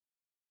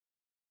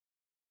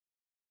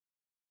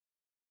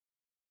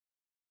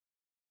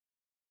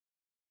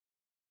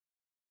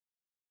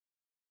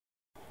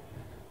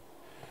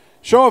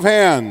Show of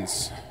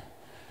hands.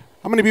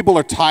 How many people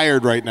are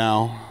tired right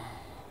now?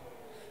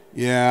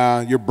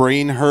 Yeah, your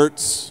brain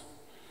hurts.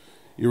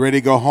 You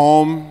ready to go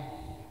home?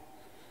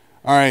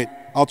 All right,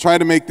 I'll try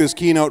to make this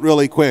keynote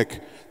really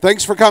quick.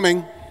 Thanks for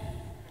coming.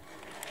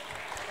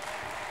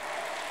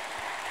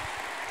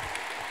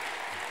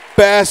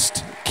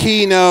 Best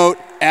keynote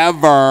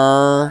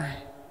ever.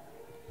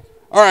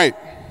 All right.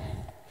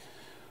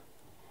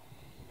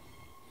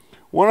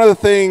 One of the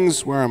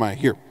things, where am I?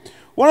 Here.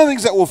 One of the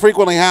things that will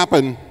frequently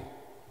happen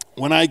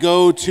when I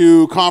go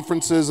to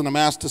conferences and I'm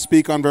asked to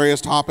speak on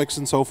various topics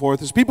and so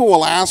forth is people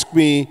will ask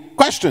me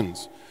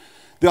questions.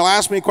 They'll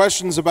ask me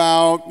questions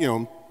about,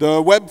 the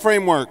web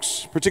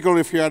frameworks, particularly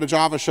if you're at a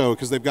Java show,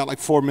 because they've got like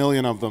 4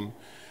 million of them.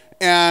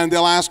 And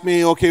they'll ask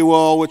me, okay,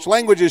 well, which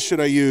languages should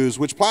I use?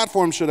 Which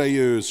platform should I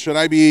use? Should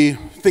I be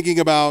thinking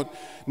about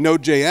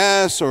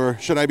Node.js, or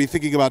should I be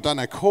thinking about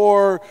 .NET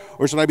Core,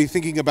 or should I be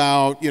thinking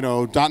about, .NET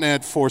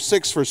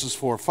 4.6 versus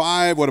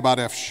 4.5? What about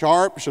F#?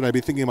 Should I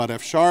be thinking about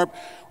F#?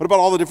 What about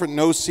all the different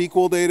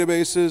NoSQL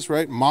databases,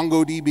 right?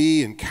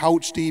 MongoDB and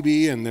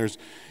CouchDB, and there's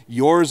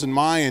yours and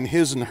my and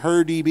his and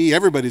her DB.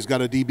 Everybody's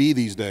got a DB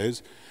these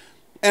days.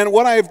 And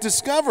what I've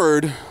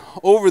discovered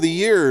over the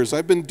years,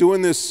 I've been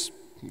doing this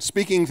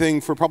speaking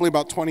thing for probably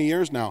about 20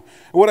 years now.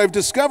 And what I've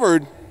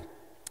discovered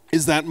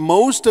is that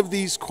most of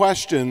these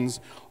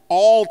questions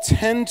all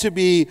tend to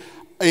be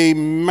a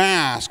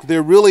mask.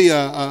 They're really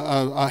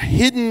a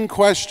hidden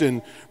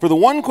question for the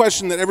one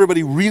question that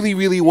everybody really,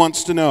 really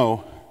wants to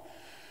know.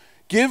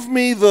 Give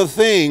me the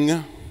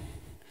thing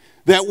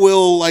that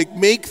will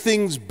make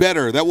things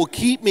better, that will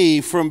keep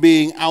me from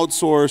being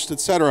outsourced,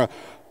 etc.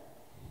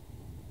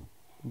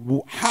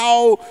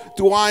 How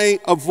do I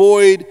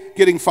avoid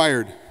getting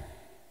fired?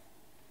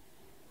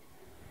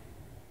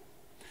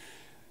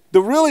 The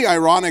really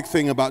ironic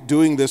thing about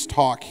doing this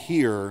talk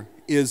here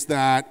is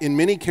that in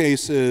many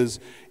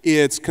cases,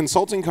 it's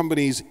consulting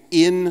companies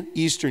in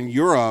Eastern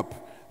Europe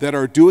that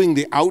are doing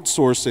the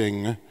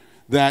outsourcing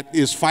that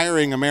is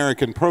firing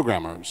American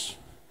programmers.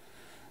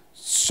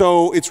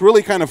 So it's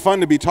really kind of fun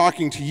to be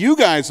talking to you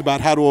guys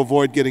about how to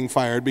avoid getting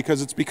fired,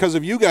 because it's because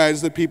of you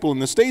guys that people in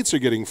the States are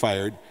getting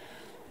fired.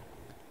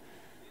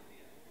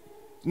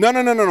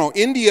 No.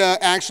 India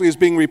actually is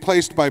being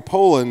replaced by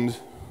Poland.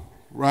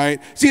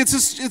 Right? See, it's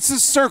a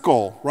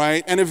circle,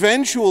 right? And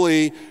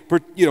eventually,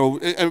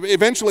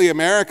 eventually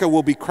America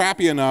will be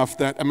crappy enough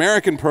that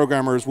American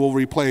programmers will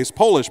replace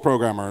Polish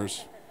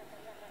programmers.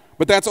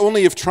 But that's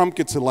only if Trump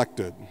gets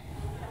elected.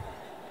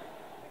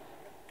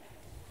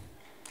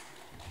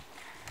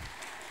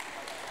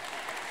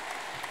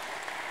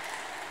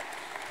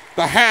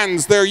 The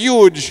hands, they're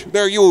huge.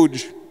 They're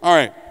huge. All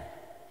right.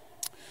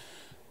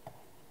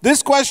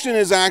 This question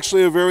is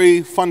actually a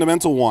very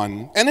fundamental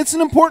one, and it's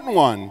an important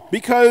one,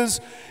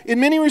 because in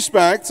many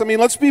respects,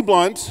 let's be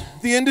blunt,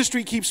 the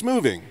industry keeps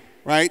moving,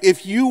 right?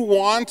 If you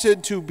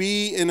wanted to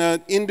be in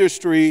an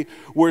industry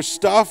where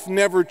stuff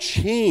never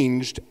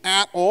changed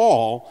at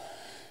all,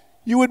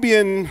 you would be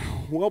in,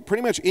 well,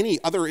 pretty much any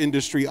other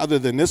industry other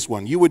than this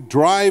one. You would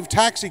drive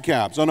taxi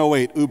cabs. Oh, no,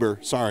 wait, Uber,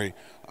 sorry.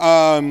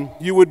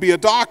 You would be a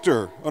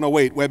doctor. Oh, no,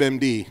 wait,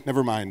 WebMD,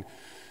 never mind.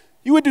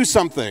 You would do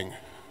something.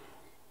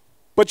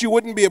 But you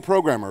wouldn't be a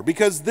programmer,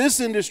 because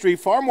this industry,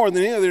 far more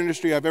than any other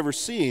industry I've ever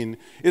seen,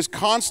 is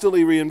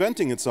constantly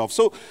reinventing itself.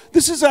 So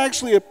this is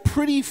actually a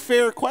pretty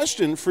fair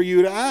question for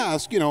you to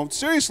ask,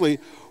 seriously,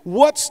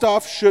 what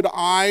stuff should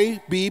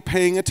I be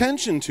paying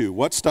attention to?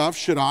 What stuff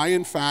should I,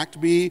 in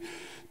fact, be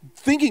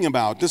thinking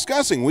about,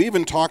 discussing? We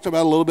even talked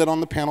about a little bit on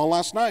the panel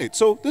last night.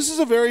 So this is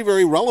a very,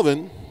 very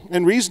relevant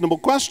and reasonable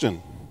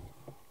question.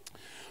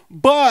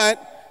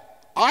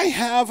 But I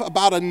have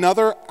about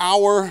another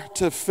hour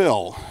to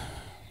fill.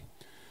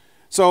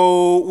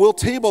 So we'll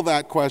table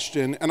that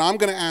question, and I'm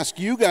going to ask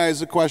you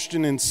guys a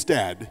question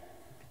instead.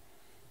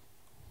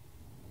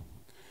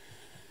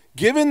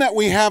 Given that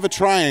we have a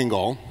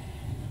triangle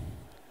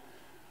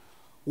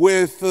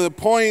with the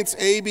points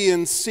A, B,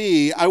 and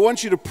C, I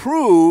want you to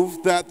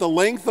prove that the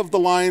length of the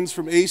lines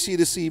from AC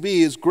to CB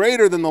is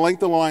greater than the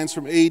length of the lines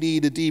from AD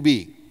to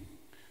DB.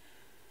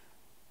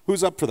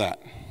 Who's up for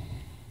that?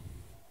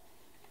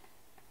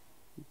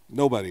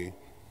 Nobody.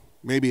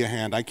 Maybe a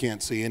hand. I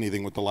can't see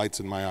anything with the lights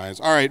in my eyes.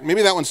 All right,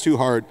 maybe that one's too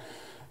hard.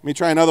 Let me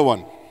try another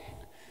one.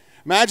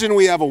 Imagine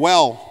we have a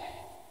well,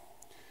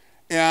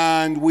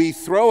 and we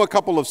throw a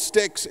couple of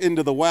sticks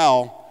into the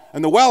well,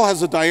 and the well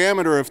has a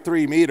diameter of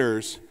 3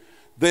 meters.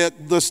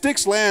 The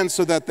sticks land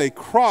so that they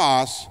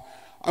cross.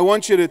 I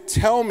want you to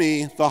tell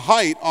me the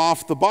height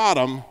off the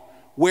bottom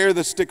where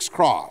the sticks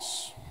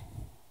cross.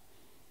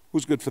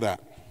 Who's good for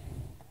that?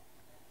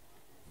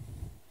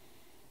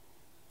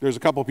 There's a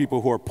couple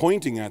people who are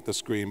pointing at the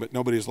screen, but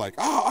nobody's like,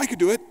 oh, I could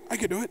do it. I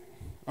could do it.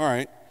 All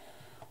right.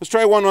 Let's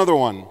try one other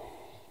one.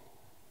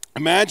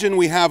 Imagine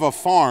we have a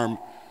farm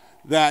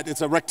that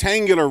it's a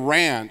rectangular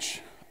ranch,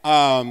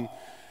 and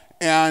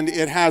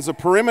it has a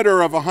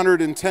perimeter of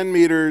 110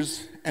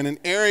 meters and an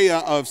area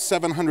of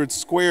 700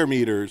 square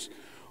meters.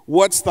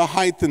 What's the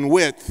height and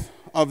width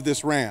of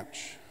this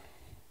ranch?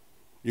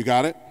 You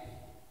got it?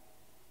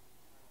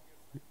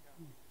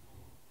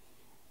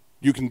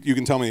 You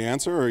can tell me the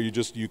answer, or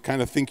you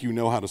kind of think you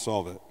know how to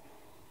solve it?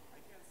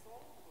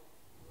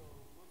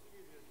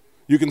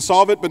 You can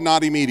solve it, but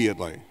not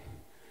immediately.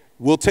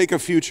 We'll take a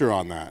future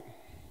on that.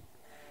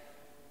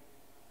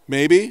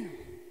 Maybe?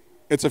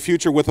 It's a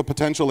future with a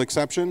potential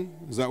exception?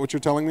 Is that what you're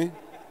telling me?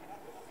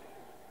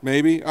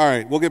 Maybe? All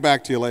right, we'll get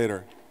back to you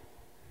later.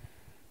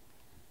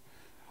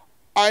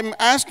 I'm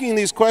asking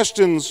these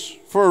questions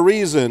for a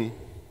reason,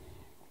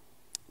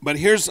 but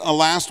here's a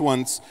last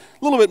one. It's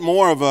a little bit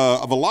more of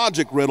a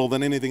logic riddle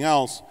than anything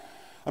else.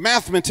 A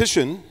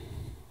mathematician,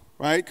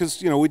 right?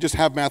 Because, we just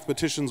have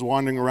mathematicians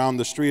wandering around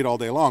the street all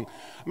day long.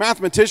 A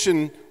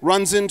mathematician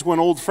runs into an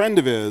old friend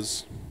of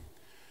his,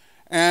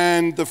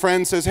 and the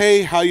friend says,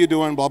 hey, how you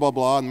doing, blah, blah,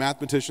 blah. And the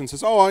mathematician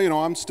says, oh,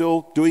 I'm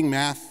still doing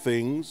math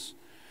things.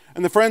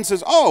 And the friend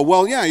says, oh,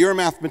 well, yeah, you're a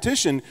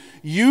mathematician.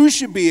 You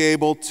should be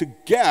able to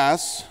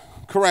guess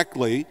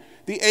correctly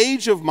the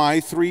age of my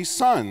 3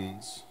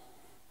 sons.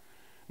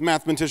 The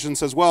mathematician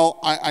says, well,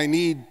 I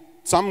need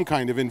some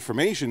kind of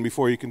information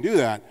before you can do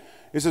that.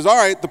 He says, all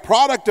right, the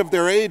product of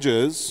their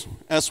ages,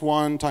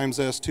 S1 times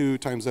S2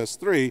 times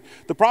S3,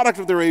 the product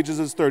of their ages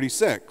is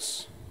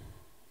 36.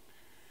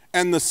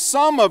 And the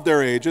sum of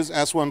their ages,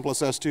 S1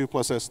 plus S2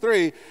 plus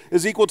S3,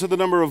 is equal to the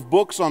number of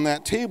books on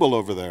that table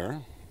over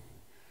there.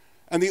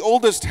 And the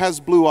oldest has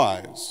blue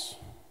eyes.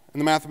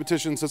 And the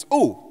mathematician says,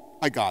 oh,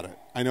 I got it.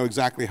 I know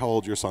exactly how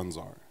old your sons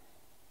are.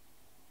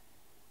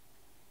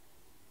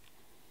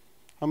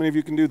 How many of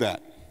you can do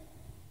that?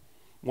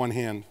 One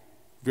hand,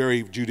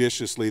 very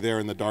judiciously there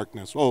in the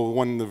darkness. Oh,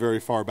 one in the very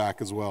far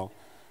back as well,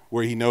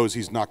 where he knows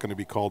he's not going to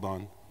be called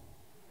on.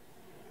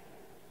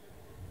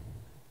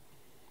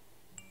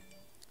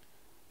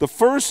 The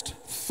first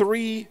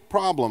 3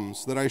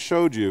 problems that I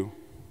showed you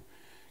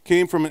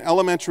came from an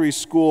elementary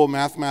school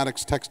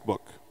mathematics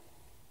textbook.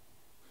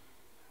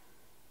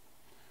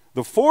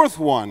 The 4th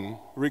one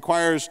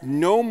requires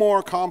no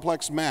more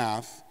complex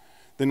math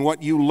than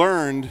what you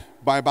learned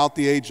by about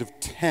the age of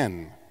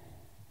 10.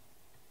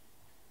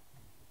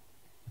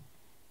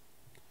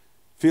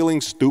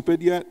 Feeling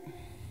stupid yet?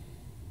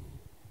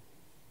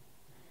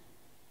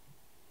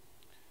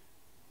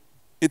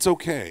 It's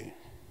okay.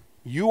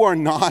 You are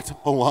not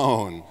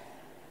alone.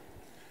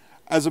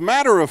 As a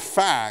matter of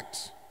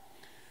fact,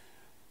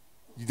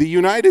 the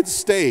United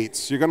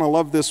States, you're going to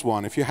love this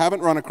one. If you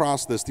haven't run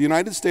across this, the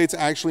United States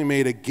actually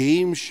made a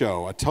game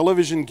show, a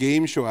television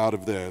game show out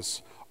of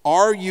this.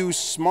 Are you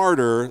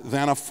smarter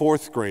than a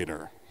 4th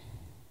grader?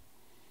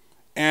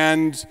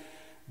 And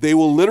they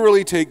will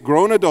literally take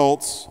grown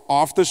adults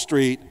off the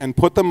street and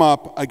put them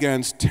up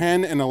against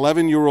 10 and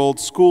 11-year-old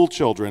school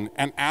children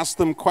and ask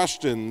them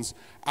questions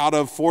out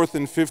of 4th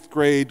and 5th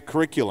grade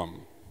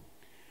curriculum.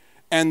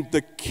 And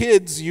the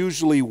kids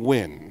usually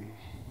win.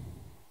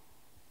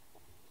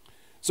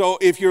 So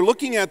if you're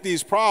looking at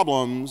these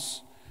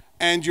problems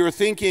and you're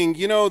thinking,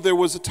 there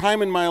was a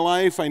time in my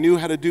life I knew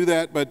how to do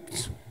that,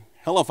 but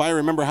hell if I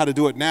remember how to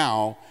do it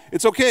now,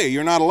 it's okay,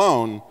 you're not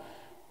alone.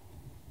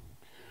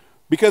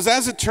 Because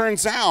as it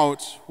turns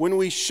out, when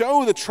we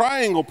show the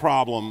triangle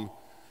problem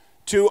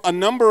to a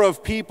number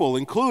of people,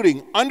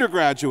 including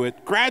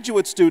undergraduate,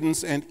 graduate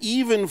students, and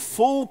even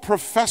full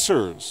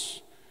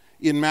professors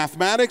in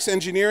mathematics,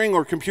 engineering,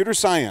 or computer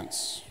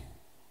science,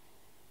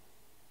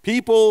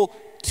 people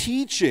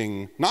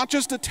teaching, not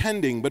just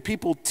attending, but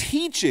people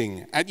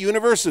teaching at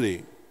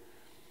university,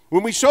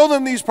 when we show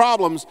them these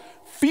problems,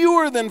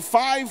 fewer than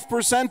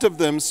 5% of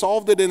them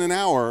solved it in an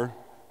hour.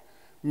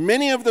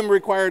 Many of them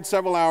required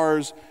several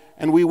hours,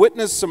 and we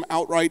witnessed some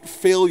outright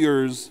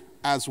failures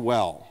as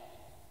well.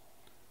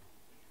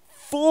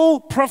 Full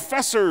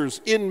professors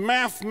in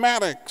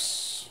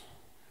mathematics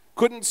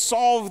couldn't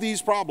solve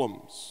these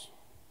problems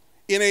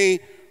in a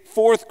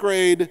 4th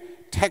grade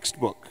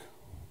textbook.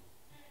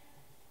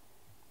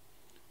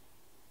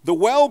 The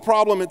well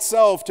problem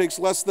itself takes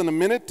less than a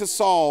minute to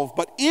solve,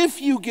 but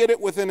if you get it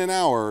within an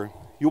hour,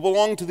 you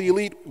belong to the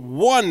elite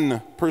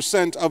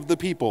 1% of the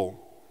people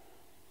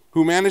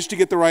who managed to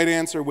get the right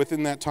answer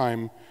within that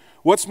time.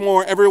 What's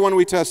more, everyone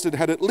we tested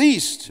had at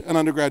least an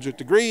undergraduate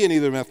degree in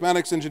either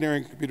mathematics,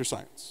 engineering, or computer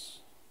science.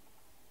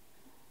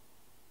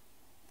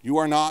 You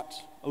are not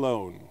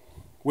alone,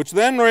 which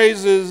then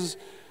raises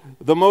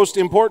the most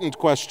important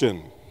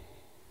question.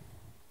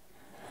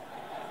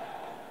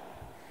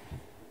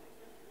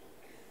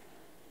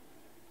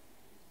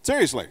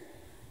 Seriously,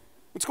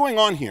 what's going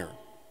on here?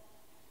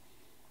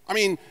 I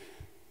mean,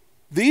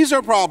 these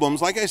are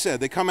problems, like I said,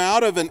 they come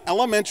out of an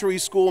elementary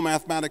school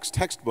mathematics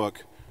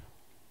textbook,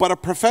 but a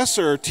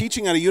professor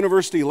teaching at a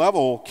university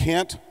level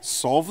can't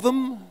solve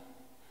them?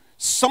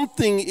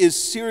 Something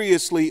is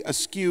seriously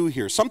askew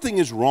here. Something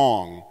is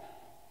wrong.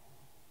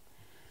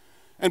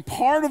 And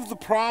part of the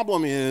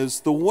problem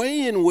is the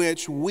way in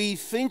which we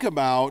think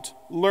about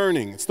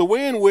learning. It's the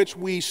way in which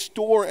we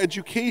store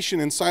education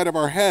inside of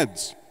our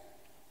heads.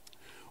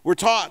 We're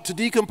taught to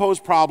decompose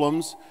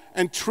problems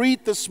and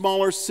treat the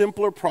smaller,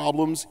 simpler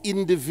problems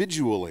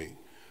individually.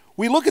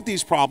 We look at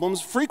these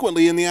problems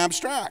frequently in the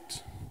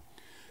abstract.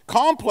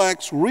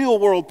 Complex,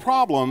 real-world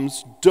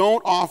problems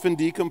don't often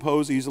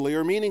decompose easily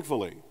or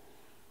meaningfully.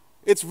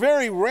 It's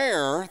very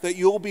rare that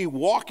you'll be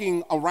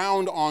walking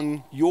around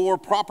on your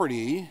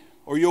property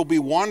or you'll be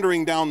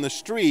wandering down the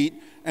street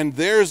and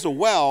there's a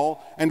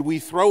well and we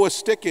throw a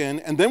stick in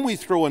and then we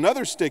throw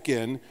another stick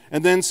in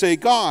and then say,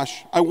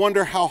 gosh, I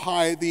wonder how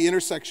high the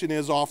intersection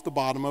is off the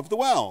bottom of the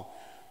well.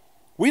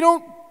 We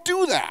don't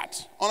do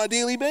that on a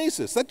daily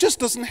basis. That just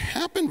doesn't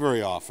happen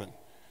very often.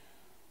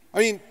 I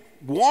mean,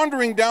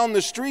 wandering down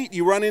the street,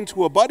 you run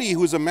into a buddy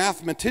who's a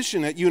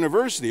mathematician at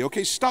university.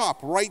 Okay, stop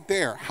right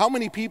there. How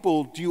many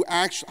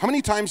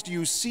times do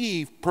you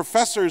see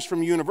professors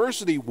from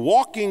university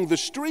walking the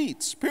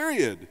streets,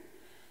 period?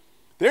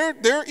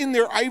 They're in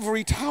their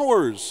ivory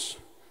towers,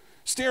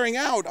 staring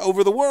out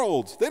over the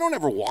world. They don't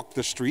ever walk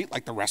the street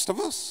like the rest of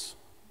us.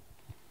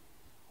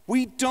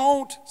 We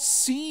don't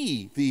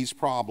see these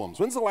problems.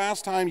 When's the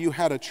last time you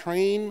had a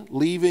train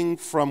leaving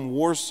from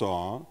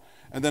Warsaw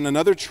and then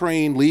another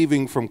train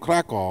leaving from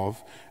Krakow,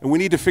 and we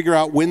need to figure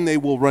out when they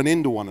will run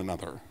into one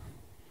another?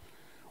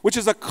 Which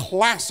is a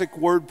classic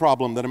word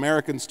problem that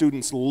American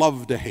students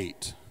love to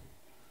hate.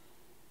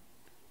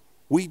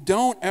 We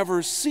don't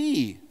ever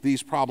see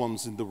these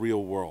problems in the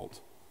real world.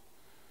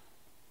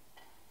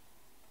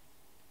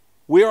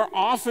 We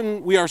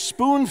are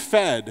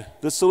spoon-fed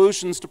the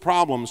solutions to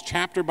problems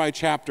chapter by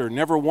chapter,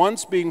 never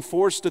once being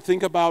forced to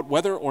think about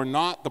whether or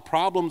not the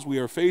problems we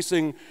are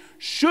facing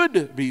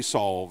should be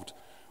solved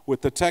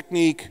with the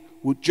technique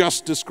we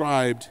just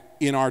described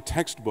in our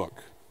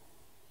textbook.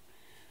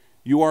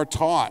 You are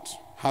taught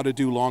how to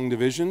do long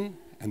division,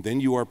 and then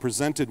you are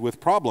presented with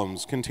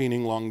problems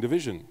containing long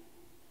division.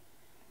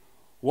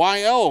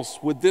 Why else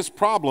would this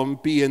problem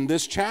be in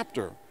this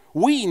chapter?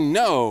 We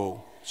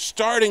know,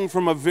 starting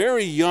from a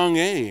very young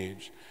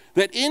age,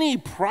 that any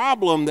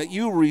problem that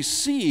you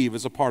receive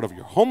as a part of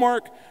your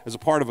homework, as a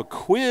part of a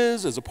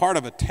quiz, as a part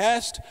of a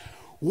test,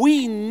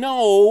 we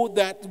know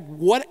that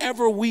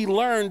whatever we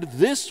learned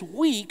this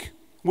week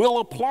will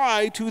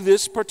apply to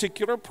this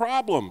particular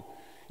problem.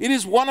 It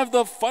is one of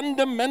the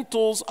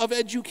fundamentals of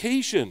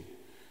education.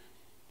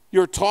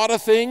 You're taught a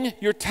thing,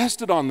 you're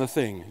tested on the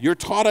thing. You're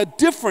taught a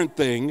different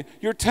thing,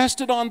 you're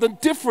tested on the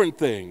different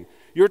thing.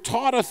 You're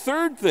taught a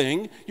third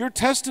thing, you're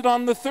tested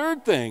on the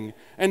third thing.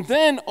 And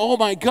then, oh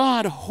my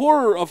God,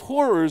 horror of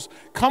horrors,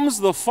 comes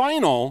the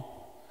final,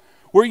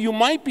 where you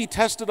might be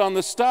tested on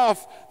the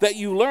stuff that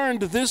you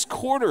learned this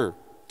quarter,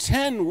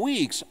 10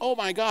 weeks. Oh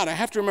my God, I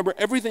have to remember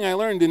everything I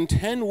learned in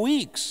 10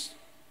 weeks.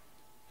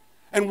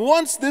 And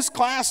once this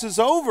class is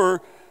over,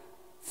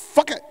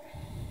 fuck it.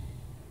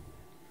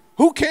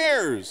 Who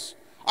cares?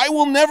 I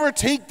will never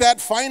take that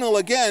final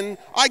again.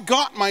 I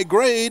got my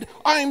grade,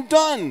 I'm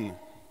done.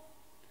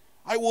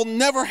 I will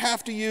never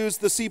have to use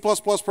the C++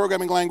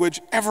 programming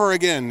language ever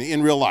again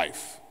in real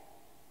life.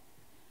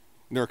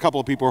 And there are a couple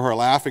of people who are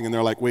laughing and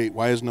they're like, wait,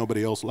 why is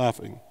nobody else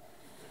laughing?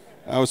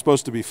 That was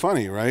supposed to be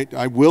funny, right?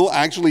 I will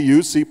actually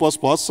use C++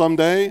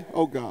 someday?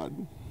 Oh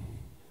God.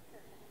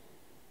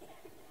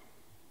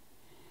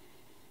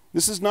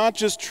 This is not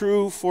just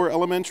true for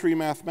elementary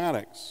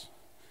mathematics.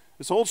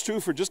 This holds true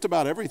for just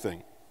about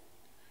everything.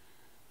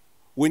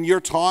 When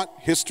you're taught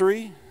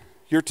history,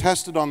 you're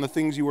tested on the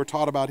things you were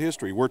taught about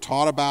history. We're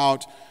taught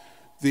about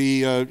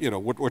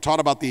we're taught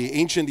about the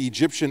ancient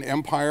Egyptian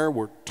empire.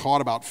 We're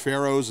taught about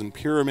pharaohs and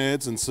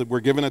pyramids, and so we're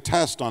given a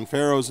test on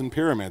pharaohs and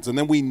pyramids. And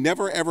then we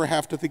never ever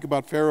have to think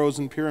about pharaohs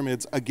and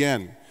pyramids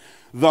again.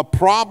 The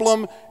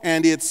problem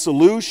and its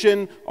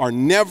solution are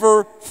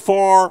never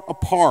far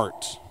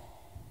apart.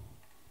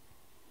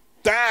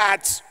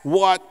 That's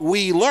what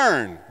we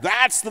learn.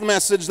 That's the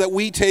message that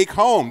we take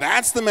home.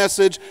 That's the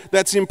message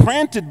that's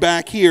implanted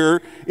back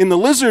here in the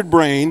lizard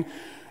brain.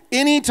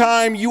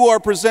 Anytime you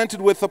are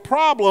presented with a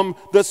problem,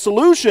 the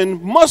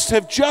solution must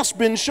have just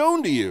been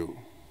shown to you.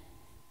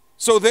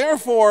 So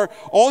therefore,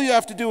 all you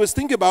have to do is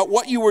think about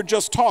what you were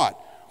just taught.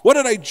 What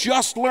did I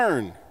just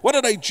learn? What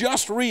did I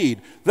just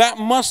read? That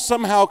must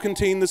somehow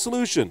contain the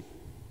solution.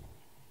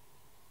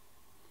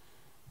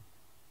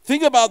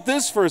 Think about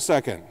this for a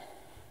second.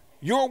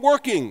 You're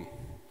working.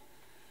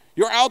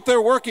 You're out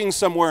there working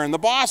somewhere, and the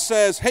boss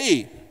says,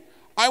 hey,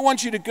 I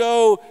want you to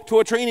go to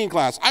a training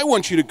class. I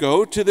want you to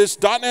go to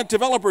this .NET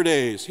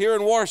DeveloperDays here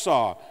in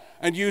Warsaw.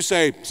 And you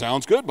say,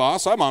 sounds good,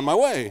 boss, I'm on my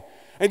way.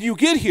 And you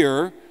get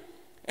here,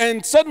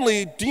 and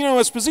suddenly Dino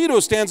Esposito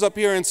stands up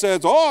here and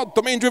says, oh,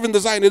 domain-driven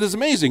design, it is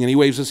amazing. And he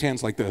waves his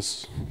hands like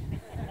this.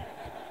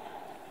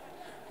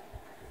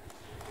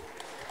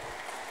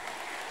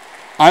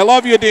 I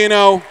love you,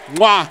 Dino.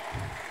 Mwah.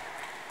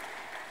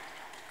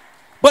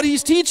 But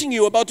he's teaching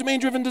you about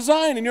domain-driven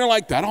design, and you're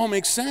like, that all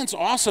makes sense.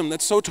 Awesome.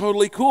 That's so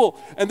totally cool.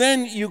 And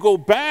then you go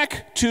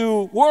back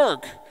to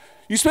work.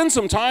 You spend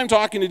some time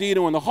talking to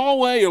Dino in the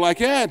hallway. You're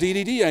like, yeah,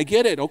 DDD, I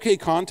get it. Okay,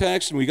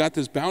 context, and we got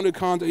this bounded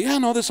context. Yeah,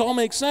 no, this all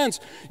makes sense.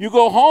 You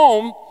go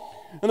home,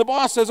 and the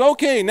boss says,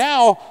 okay,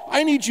 now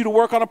I need you to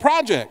work on a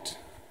project.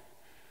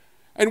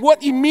 And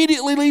what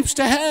immediately leaps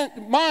to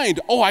mind?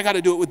 Oh, I got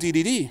to do it with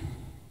DDD.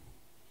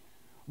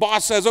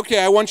 Boss says,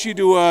 okay, I want you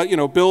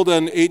to build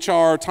an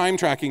HR time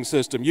tracking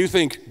system. You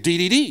think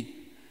DDD.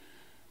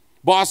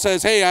 Boss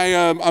says, hey,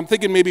 I'm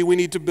thinking maybe we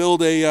need to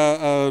build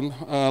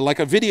like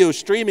a video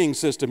streaming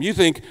system. You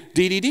think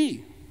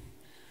DDD.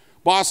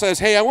 Boss says,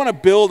 hey, I want to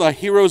build a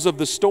Heroes of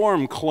the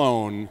Storm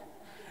clone.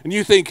 And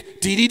you think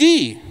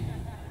DDD.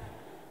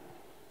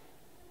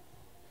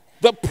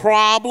 The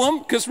problem,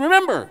 because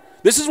remember,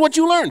 this is what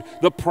you learned.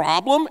 The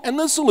problem and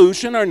the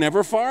solution are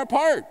never far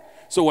apart.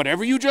 So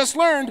whatever you just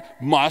learned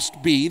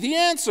must be the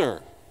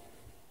answer.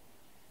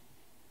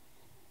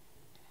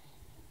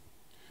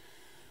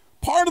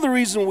 Part of the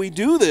reason we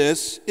do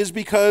this is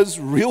because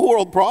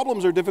real-world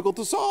problems are difficult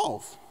to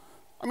solve.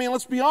 I mean,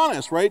 let's be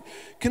honest, right?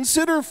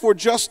 Consider for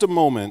just a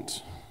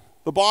moment,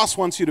 the boss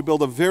wants you to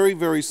build a very,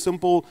 very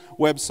simple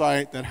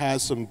website that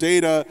has some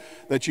data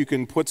that you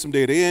can put some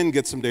data in,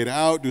 get some data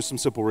out, do some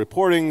simple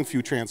reporting, a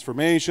few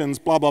transformations,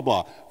 blah, blah,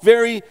 blah.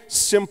 Very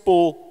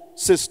simple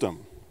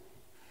system.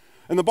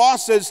 And the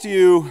boss says to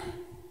you,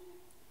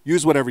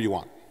 use whatever you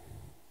want.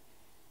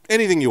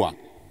 Anything you want.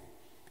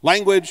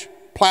 Language,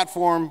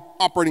 platform,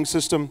 operating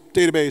system,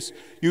 database,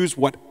 use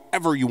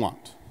whatever you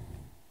want.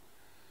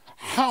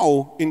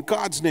 How, in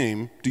God's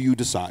name, do you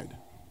decide?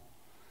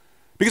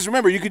 Because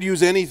remember, you could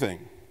use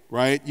anything,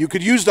 right? You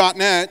could use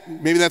 .NET,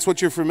 maybe that's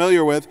what you're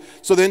familiar with.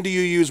 So then do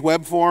you use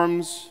web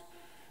forms?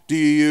 Do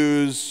you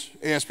use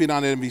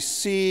ASP.NET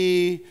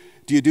MVC?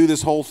 Do you do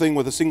this whole thing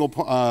with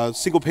a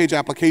single page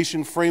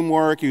application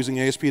framework using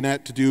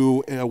ASP.NET to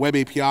do web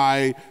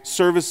API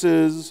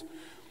services?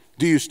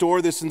 Do you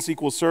store this in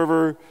SQL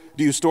Server?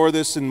 Do you store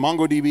this in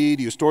MongoDB?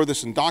 Do you store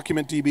this in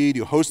DocumentDB? Do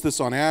you host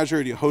this on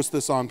Azure? Do you host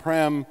this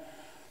on-prem?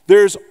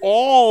 There's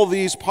all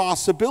these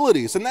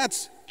possibilities, and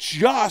that's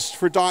just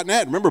for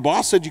 .NET. Remember,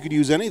 boss said you could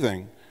use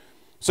anything.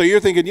 So you're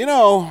thinking, you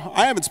know,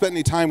 I haven't spent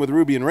any time with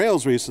Ruby and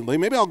Rails recently.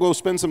 Maybe I'll go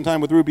spend some time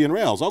with Ruby and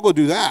Rails. I'll go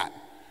do that.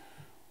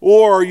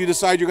 Or you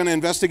decide you're going to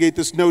investigate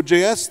this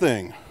Node.js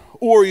thing.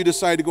 Or you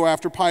decide to go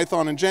after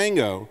Python and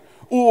Django.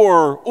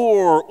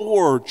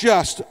 Or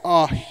just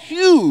a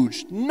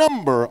huge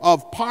number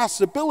of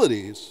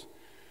possibilities.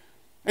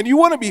 And you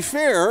want to be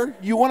fair.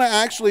 You want to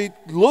actually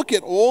look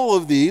at all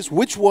of these,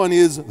 which one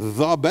is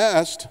the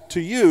best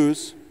to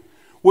use,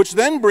 which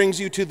then brings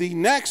you to the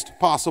next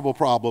possible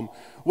problem,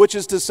 which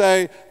is to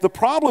say the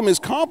problem is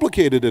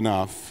complicated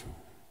enough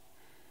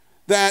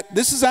that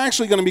this is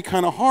actually going to be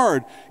kind of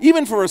hard.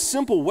 Even for a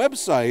simple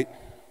website,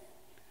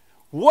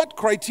 what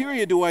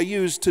criteria do I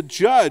use to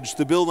judge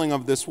the building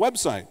of this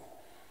website?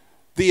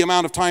 The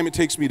amount of time it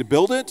takes me to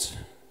build it,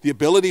 the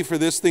ability for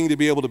this thing to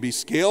be able to be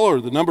scaled,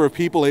 or the number of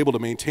people able to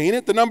maintain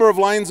it, the number of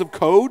lines of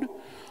code.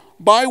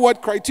 By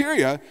what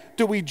criteria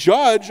do we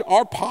judge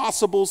our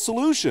possible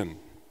solution?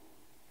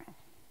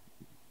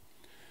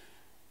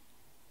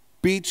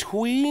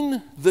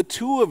 Between the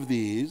two of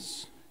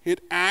these,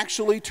 it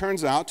actually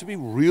turns out to be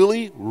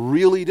really,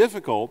 really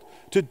difficult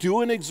to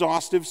do an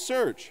exhaustive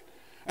search.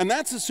 And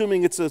that's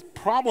assuming it's a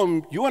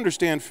problem you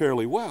understand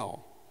fairly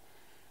well.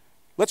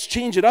 Let's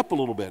change it up a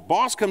little bit.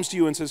 Boss comes to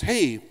you and says,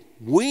 hey,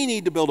 we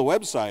need to build a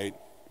website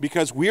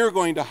because we are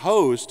going to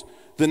host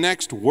the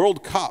next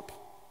World Cup.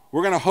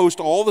 We're going to host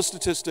all the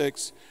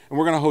statistics, and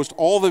we're going to host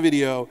all the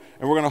video,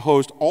 and we're going to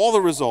host all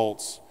the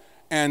results,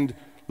 and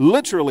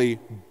literally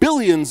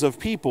billions of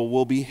people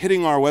will be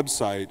hitting our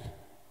website.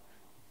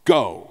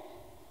 Go.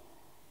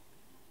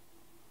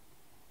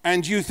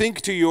 And you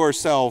think to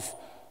yourself,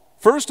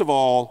 first of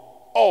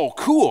all, oh,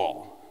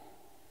 cool.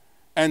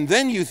 And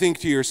then you think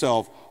to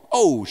yourself,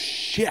 oh,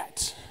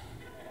 shit.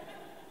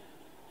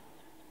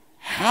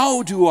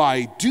 How do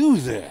I do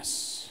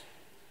this?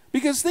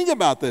 Because think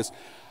about this.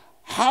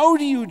 How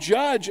do you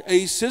judge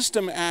a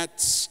system at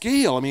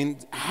scale? I mean,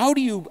 how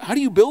do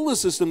you build a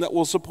system that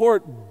will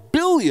support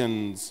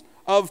billions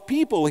of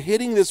people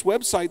hitting this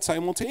website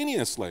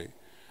simultaneously?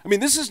 I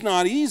mean, this is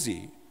not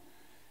easy.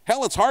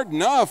 Hell, it's hard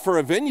enough for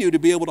a venue to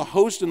be able to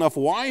host enough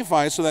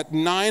Wi-Fi so that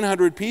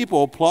 900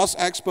 people, plus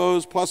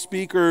expos, plus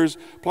speakers,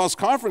 plus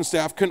conference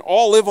staff, can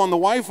all live on the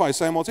Wi-Fi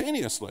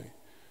simultaneously.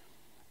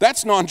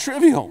 That's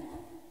non-trivial.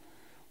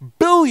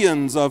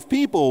 Billions of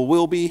people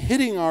will be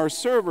hitting our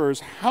servers.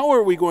 How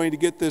are we going to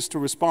get this to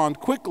respond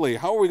quickly?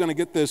 How are we going to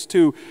get this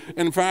to,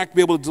 in fact,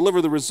 be able to deliver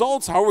the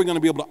results? How are we going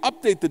to be able to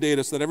update the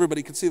data so that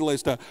everybody can see the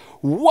latest stuff?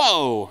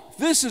 Whoa,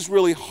 this is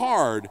really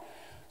hard.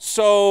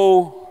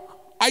 So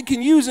I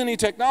can use any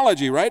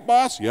technology, right,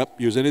 boss? Yep,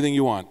 use anything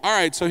you want. All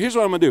right, so here's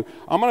what I'm going to do.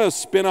 I'm going to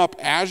spin up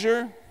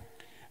Azure,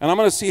 and I'm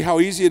going to see how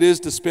easy it is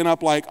to spin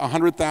up like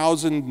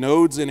 100,000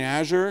 nodes in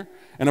Azure.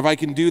 And if I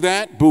can do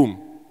that,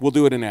 boom, we'll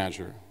do it in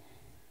Azure.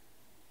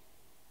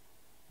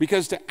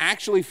 Because to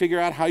actually figure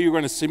out how you're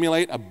going to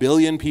simulate 1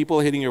 billion people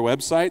hitting your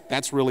website,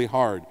 that's really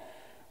hard.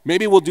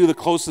 Maybe we'll do the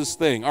closest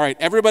thing. All right,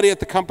 everybody at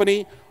the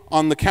company,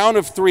 on the count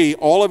of 3,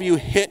 all of you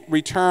hit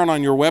return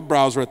on your web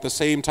browser at the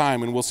same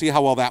time, and we'll see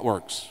how well that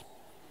works.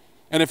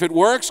 And if it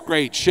works,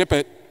 great, ship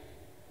it.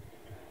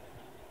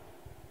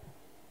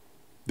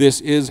 This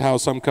is how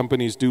some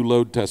companies do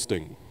load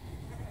testing.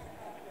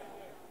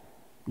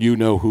 You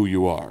know who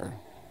you are.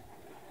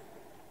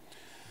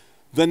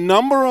 The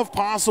number of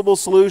possible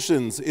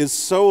solutions is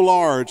so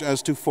large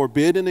as to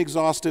forbid an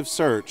exhaustive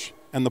search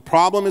and the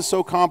problem is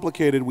so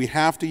complicated, we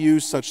have to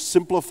use such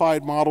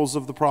simplified models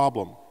of the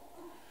problem.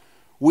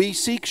 We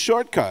seek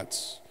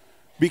shortcuts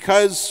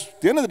because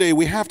at the end of the day,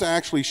 we have to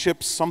actually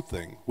ship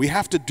something. We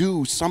have to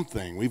do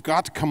something. We've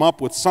got to come up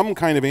with some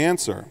kind of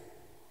answer.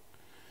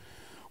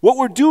 What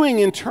we're doing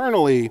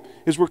internally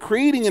is we're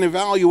creating an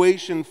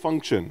evaluation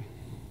function.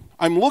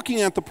 I'm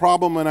looking at the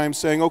problem and I'm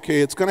saying,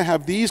 okay, it's going to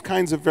have these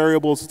kinds of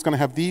variables, it's going to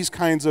have these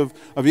kinds of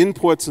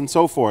inputs and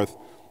so forth.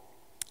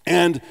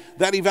 And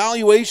that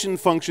evaluation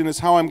function is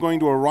how I'm going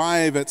to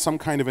arrive at some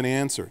kind of an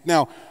answer.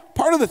 Now,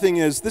 part of the thing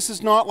is, this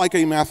is not like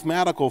a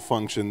mathematical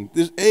function.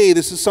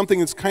 This is something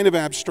that's kind of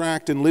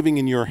abstract and living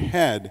in your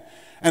head.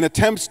 And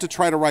attempts to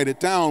try to write it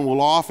down will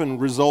often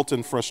result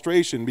in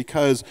frustration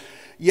because,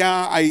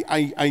 yeah,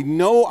 I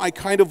know I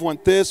kind of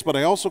want this, but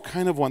I also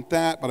kind of want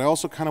that, but I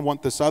also kind of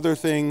want this other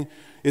thing.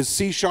 Is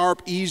C#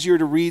 easier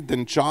to read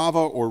than Java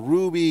or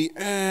Ruby?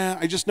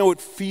 I just know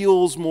it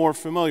feels more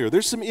familiar.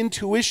 There's some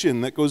intuition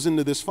that goes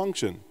into this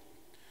function.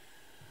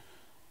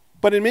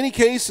 But in many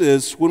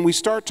cases, when we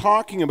start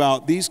talking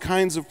about these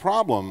kinds of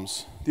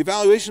problems, the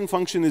evaluation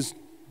function is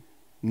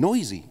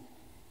noisy.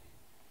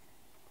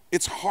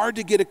 It's hard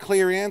to get a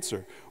clear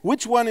answer.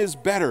 Which one is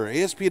better,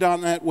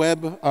 ASP.NET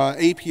Web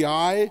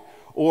API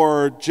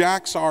or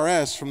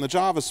JAX-RS from the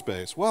Java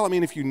space? Well, I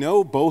mean, if you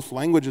know both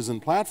languages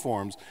and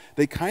platforms,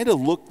 they kind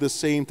of look the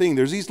same thing.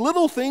 There's these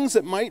little things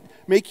that might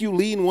make you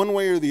lean one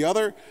way or the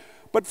other,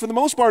 but for the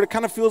most part, it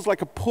kind of feels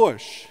like a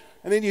push.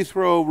 And then you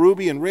throw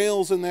Ruby and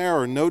Rails in there,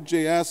 or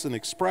Node.js and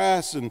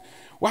Express, and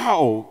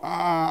wow,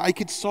 I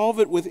could solve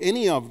it with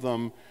any of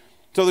them,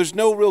 so there's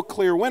no real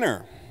clear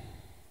winner.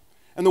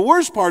 And the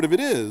worst part of it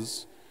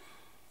is,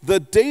 the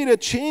data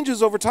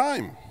changes over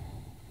time.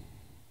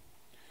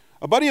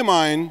 A buddy of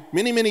mine,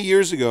 many, many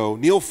years ago,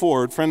 Neil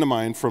Ford, friend of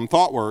mine from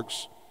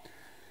ThoughtWorks,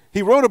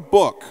 he wrote a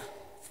book,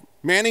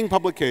 Manning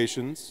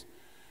Publications,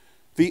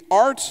 The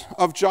Art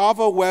of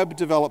Java Web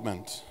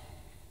Development.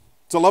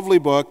 It's a lovely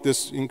book,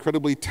 this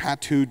incredibly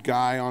tattooed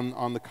guy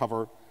on the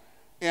cover.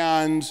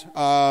 And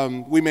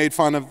we made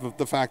fun of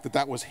the fact that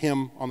that was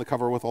him on the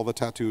cover with all the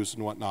tattoos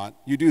and whatnot.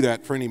 You do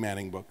that for any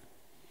Manning book.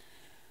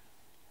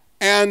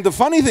 And the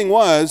funny thing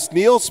was,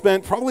 Neil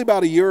spent probably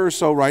about a year or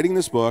so writing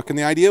this book, and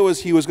the idea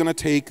was he was going to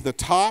take the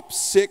top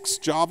 6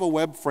 Java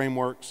web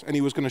frameworks, and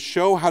he was going to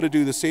show how to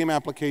do the same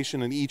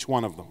application in each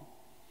one of them.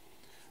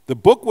 The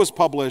book was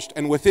published,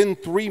 and within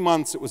 3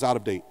 months it was out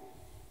of date,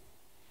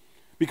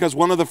 because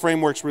one of the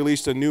frameworks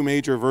released a new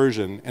major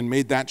version and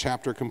made that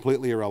chapter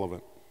completely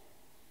irrelevant.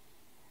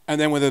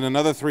 And then within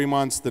another 3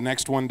 months, the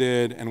next one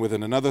did, and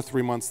within another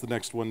 3 months, the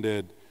next one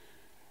did.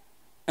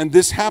 And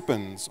this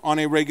happens on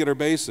a regular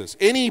basis.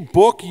 Any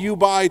book you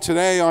buy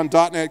today on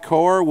 .NET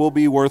Core will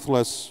be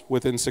worthless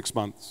within 6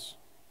 months.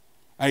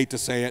 I hate to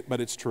say it,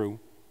 but it's true.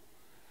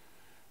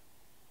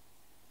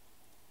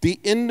 The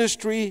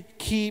industry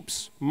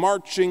keeps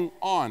marching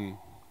on.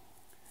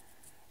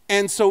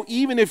 And so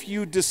even if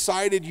you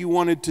decided you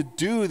wanted to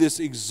do this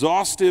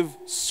exhaustive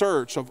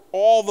search of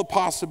all the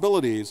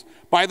possibilities,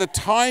 by the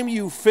time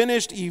you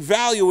finished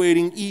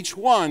evaluating each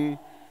one,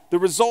 the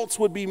results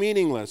would be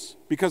meaningless,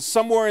 because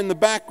somewhere in the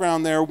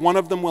background there, one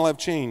of them will have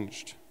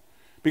changed.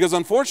 Because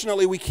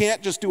unfortunately, we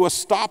can't just do a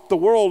stop the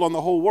world on the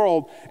whole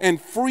world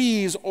and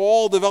freeze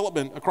all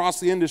development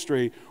across the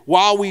industry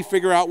while we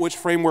figure out which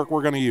framework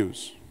we're going to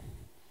use.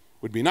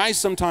 Would be nice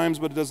sometimes,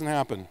 but it doesn't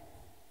happen.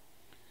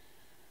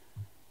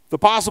 The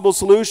possible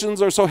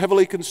solutions are so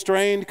heavily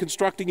constrained,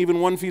 constructing even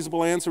one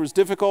feasible answer is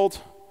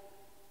difficult.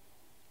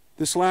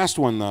 This last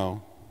one,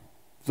 though.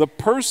 The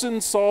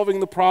person solving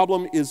the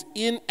problem is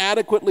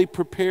inadequately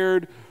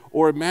prepared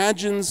or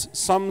imagines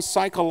some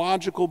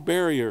psychological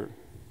barrier.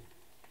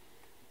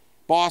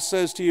 Boss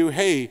says to you,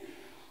 hey,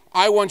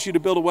 I want you to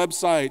build a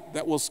website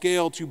that will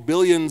scale to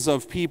billions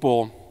of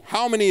people.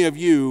 How many of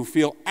you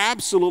feel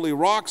absolutely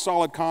rock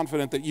solid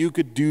confident that you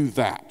could do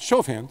that? Show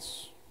of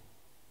hands.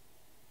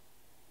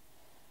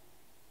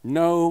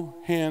 No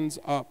hands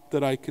up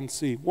that I can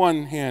see.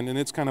 One hand, and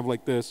it's kind of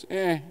like this.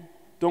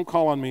 Don't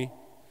call on me.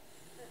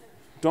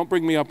 Don't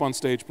bring me up on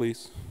stage,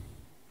 please.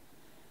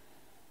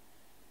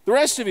 The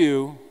rest of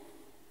you,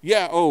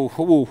 yeah, oh,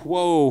 whoa.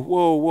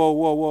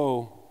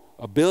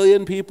 1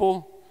 billion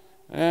people?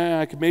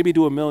 I could maybe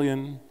do 1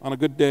 million on a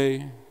good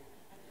day.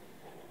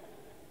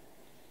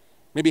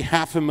 Maybe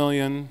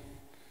 500,000,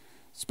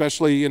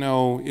 especially, you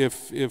know,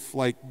 if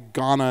like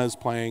Ghana is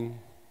playing.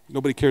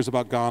 Nobody cares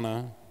about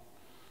Ghana,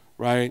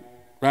 right?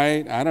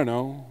 Right? I don't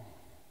know.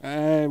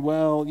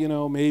 Well, you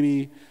know,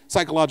 maybe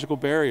psychological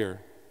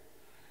barrier.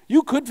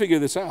 You could figure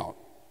this out.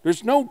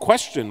 There's no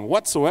question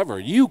whatsoever.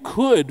 You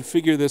could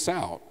figure this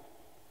out.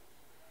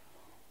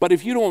 But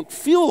if you don't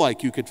feel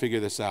like you could figure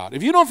this out,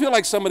 if you don't feel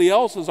like somebody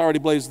else has already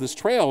blazed this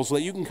trail so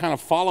that you can kind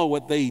of follow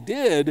what they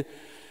did,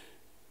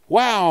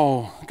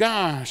 wow,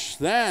 gosh,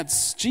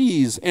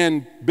 geez,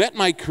 and bet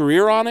my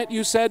career on it,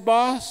 you said,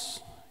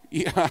 boss?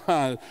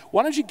 Yeah,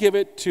 why don't you give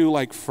it to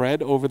like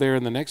Fred over there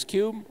in the next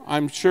cube?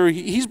 I'm sure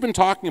he's been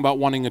talking about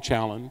wanting a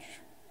challenge.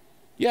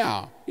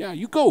 Yeah,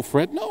 you go,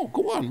 Fred. No,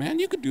 go on, man.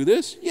 You could do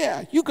this.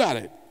 Yeah, you got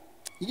it.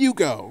 You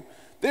go.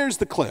 There's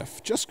the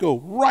cliff. Just go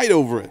right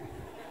over it.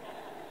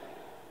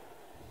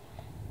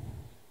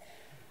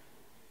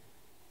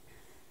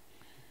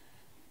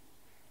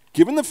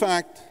 Given the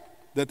fact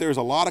that there's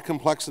a lot of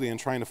complexity in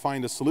trying to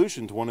find a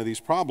solution to one of these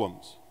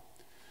problems,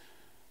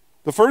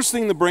 the first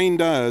thing the brain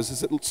does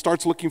is it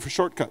starts looking for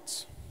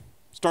shortcuts,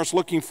 starts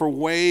looking for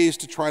ways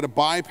to try to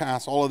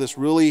bypass all of this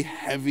really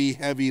heavy,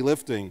 heavy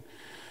lifting.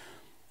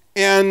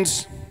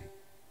 And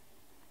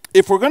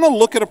if we're going to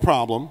look at a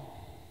problem,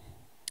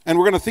 and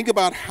we're going to think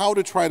about how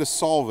to try to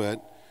solve it,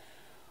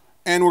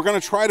 and we're going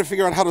to try to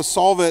figure out how to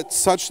solve it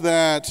such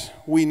that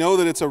we know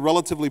that it's a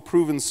relatively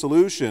proven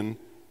solution,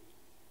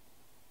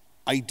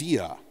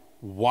 idea.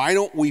 Why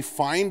don't we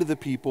find the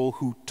people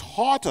who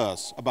taught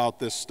us about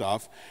this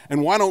stuff,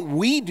 and why don't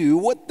we do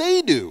what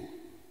they do?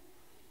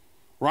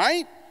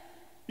 Right?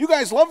 You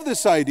guys love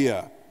this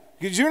idea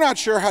because you're not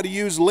sure how to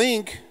use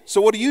Link, so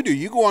what do?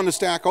 You go on to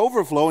Stack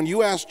Overflow and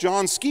you ask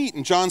John Skeet,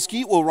 and John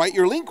Skeet will write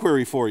your Link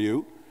query for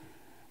you,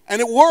 and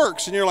it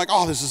works, and you're like,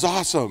 oh, this is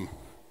awesome.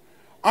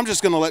 I'm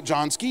just going to let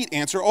John Skeet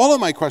answer all of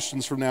my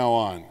questions from now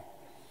on.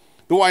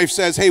 The wife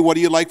says, hey, what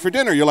do you like for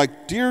dinner? You're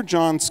like, dear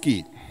John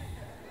Skeet.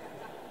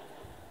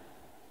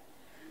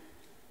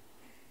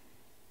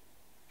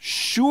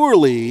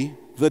 Surely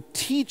the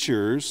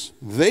teachers,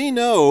 they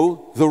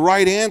know the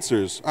right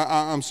answers.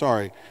 I'm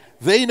sorry.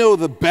 They know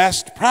the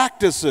best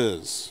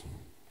practices,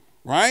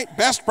 right?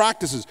 Best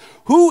practices.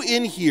 Who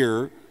in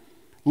here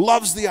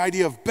loves the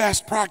idea of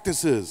best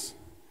practices?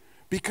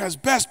 Because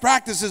best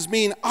practices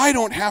mean I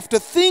don't have to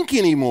think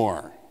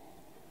anymore.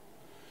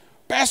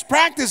 Best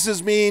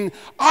practices mean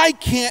I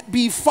can't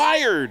be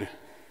fired.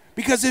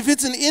 Because if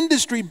it's an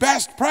industry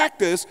best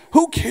practice,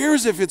 who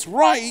cares if it's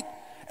right?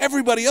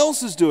 Everybody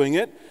else is doing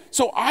it,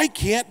 so I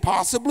can't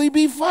possibly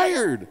be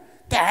fired.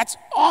 That's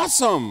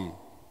awesome.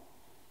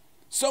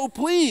 So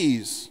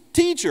please,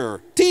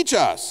 teacher, teach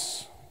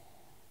us.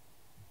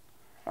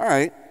 All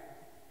right,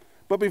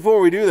 but before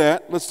we do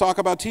that, let's talk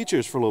about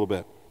teachers for a little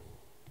bit.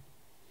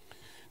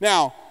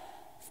 Now,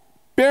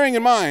 bearing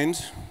in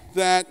mind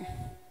that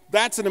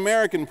that's an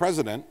American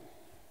president,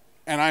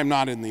 and I'm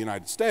not in the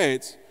United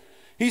States,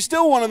 he's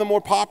still one of the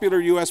more popular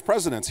U.S.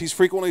 presidents. He's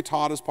frequently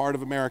taught as part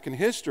of American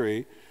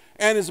history.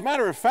 And as a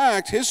matter of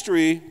fact,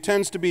 history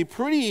tends to be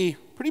pretty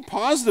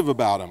positive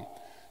about him.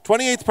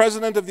 28th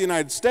President of the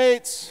United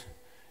States.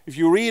 If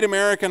you read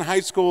American high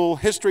school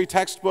history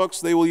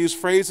textbooks, they will use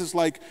phrases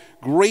like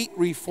great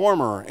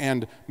reformer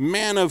and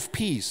man of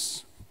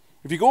peace.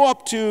 If you go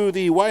up to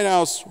the White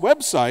House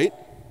website,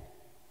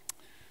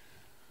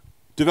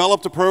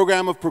 developed a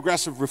program of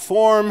progressive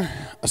reform,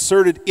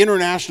 asserted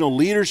international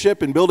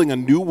leadership in building a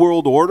new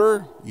world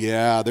order.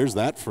 Yeah, there's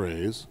that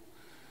phrase.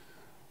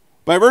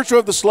 By virtue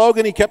of the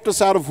slogan, he kept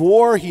us out of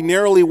war. He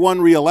narrowly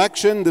won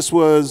re-election. This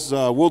was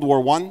World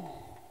War I,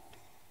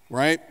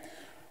 right?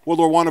 World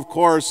War I, of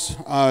course,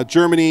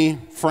 Germany,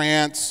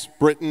 France,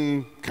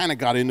 Britain kind of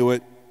got into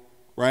it,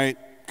 right?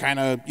 Kind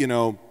of,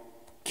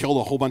 killed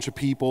a whole bunch of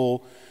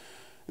people.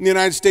 And the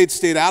United States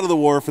stayed out of the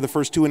war for the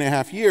first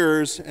 2.5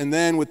 years, and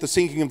then with the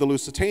sinking of the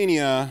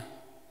Lusitania,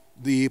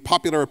 the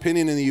popular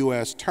opinion in the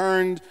U.S.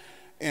 turned,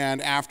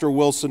 and after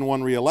Wilson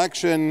won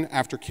re-election,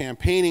 after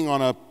campaigning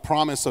on a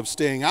promise of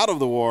staying out of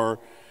the war,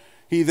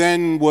 he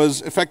then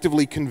was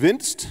effectively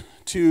convinced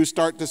to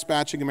start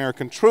dispatching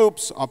American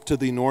troops up to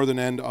the northern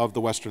end of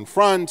the Western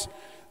Front.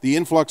 The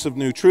influx of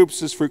new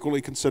troops is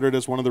frequently considered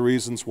as one of the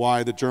reasons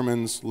why the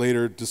Germans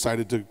later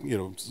decided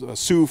to,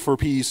 sue for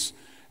peace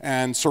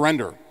and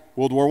surrender.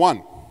 World War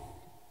I.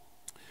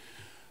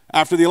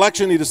 After the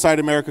election, he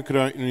decided America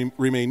could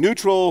remain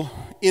neutral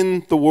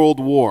in the World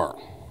War.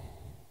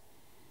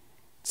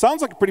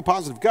 Sounds like a pretty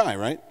positive guy,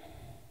 right?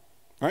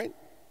 Right?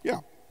 Yeah.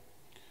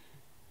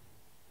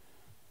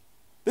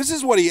 This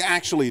is what he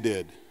actually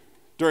did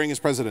during his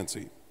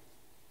presidency.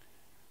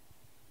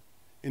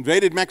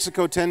 Invaded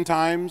Mexico 10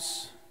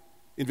 times,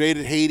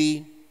 invaded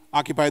Haiti,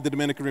 occupied the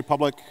Dominican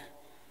Republic,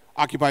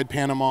 occupied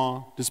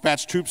Panama,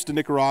 dispatched troops to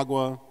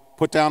Nicaragua,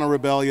 put down a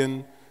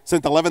rebellion,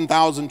 sent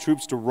 11,000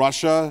 troops to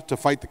Russia to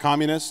fight the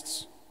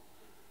communists,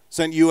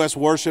 sent U.S.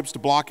 warships to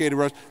blockade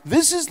Russia.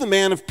 This is the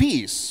man of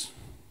peace.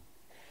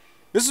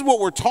 This is what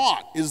we're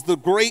taught, is the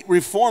great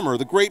reformer,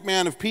 the great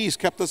man of peace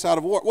kept us out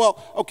of war.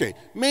 Well, okay,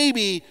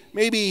 maybe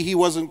he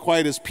wasn't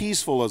quite as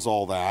peaceful as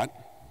all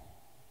that.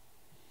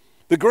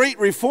 The great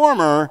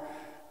reformer,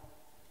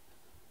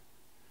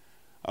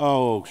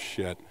 oh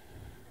shit.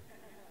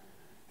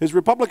 His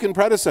Republican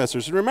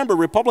predecessors, and remember,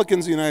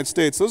 Republicans in the United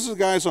States, those are the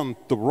guys on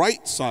the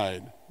right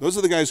side. Those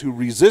are the guys who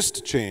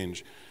resist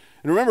change.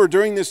 And remember,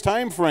 during this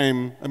time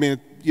frame,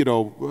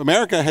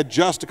 America had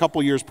just a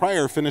couple years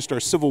prior finished our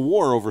Civil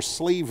War over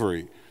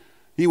slavery.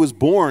 He was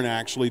born,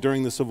 actually,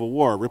 during the Civil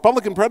War.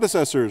 Republican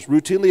predecessors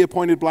routinely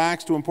appointed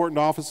blacks to important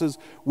offices.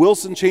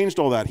 Wilson changed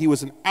all that. He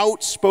was an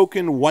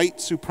outspoken white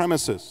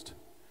supremacist.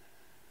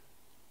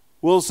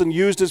 Wilson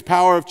used his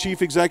power of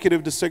chief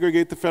executive to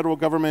segregate the federal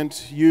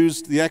government,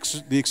 used the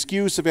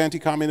excuse of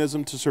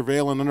anti-communism to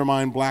surveil and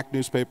undermine black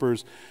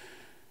newspapers.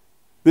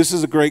 This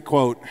is a great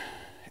quote.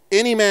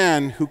 Any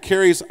man who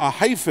carries a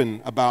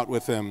hyphen about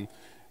with him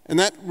And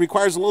that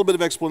requires a little bit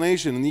of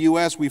explanation. In the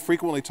US, we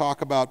frequently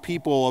talk about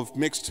people of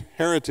mixed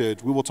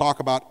heritage. We will talk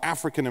about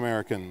African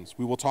Americans.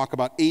 We will talk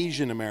about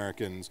Asian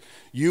Americans.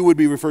 You would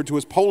be referred to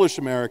as Polish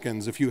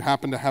Americans. If you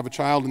happen to have a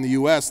child in the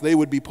US, they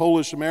would be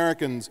Polish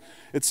Americans,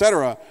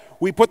 etc.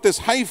 We put this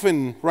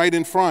hyphen right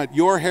in front,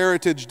 your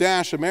heritage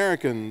dash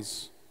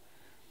Americans.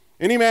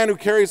 Any man who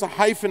carries a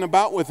hyphen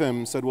about with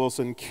him, said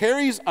Wilson,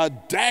 carries a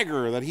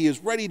dagger that he is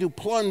ready to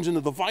plunge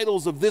into the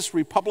vitals of this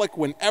republic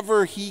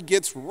whenever he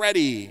gets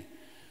ready.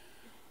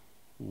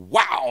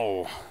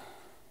 Wow!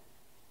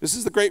 This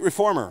is the great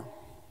reformer.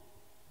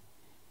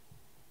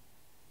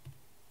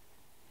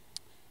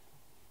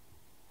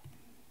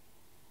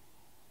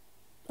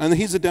 And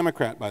he's a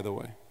Democrat, by the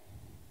way.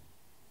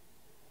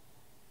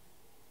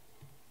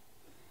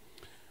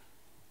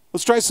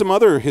 Let's try some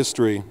other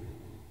history.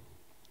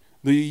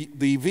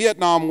 The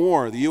Vietnam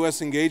War, the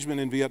U.S. engagement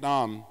in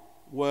Vietnam,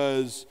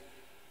 was,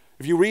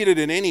 if you read it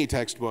in any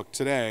textbook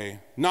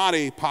today, not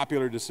a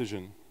popular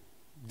decision.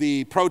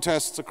 The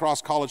protests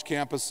across college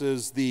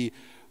campuses,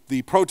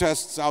 the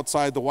protests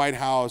outside the White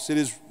House, it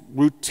is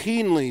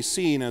routinely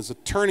seen as a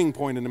turning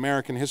point in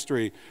American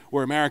history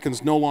where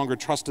Americans no longer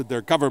trusted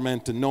their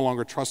government and no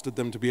longer trusted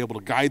them to be able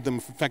to guide them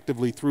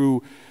effectively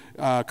through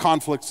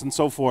conflicts and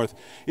so forth.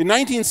 In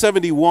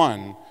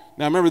 1971,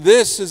 now remember,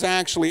 this is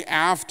actually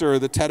after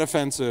the Tet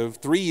Offensive,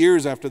 3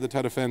 years after the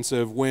Tet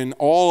Offensive, when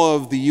all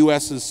of the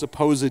U.S.'s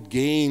supposed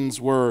gains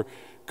were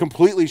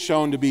completely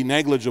shown to be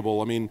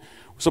negligible. I mean,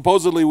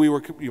 supposedly we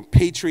were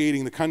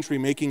patriating the country,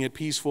 making it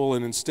peaceful,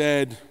 and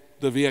instead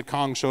the Viet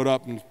Cong showed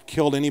up and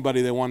killed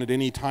anybody they wanted,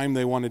 anytime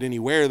they wanted,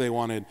 anywhere they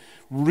wanted.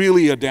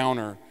 Really a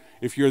downer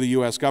if you're the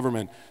U.S.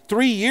 government.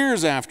 3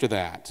 years after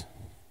that,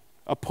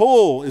 a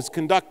poll is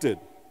conducted,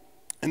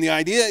 and the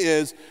idea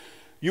is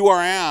you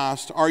are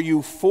asked, are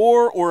you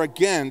for or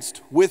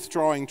against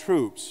withdrawing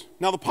troops?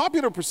 Now, the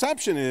popular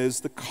perception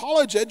is the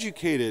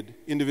college-educated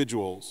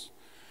individuals,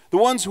 the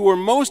ones who are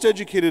most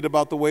educated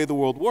about the way the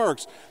world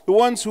works, the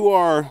ones who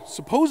are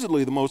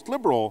supposedly the most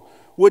liberal,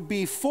 would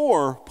be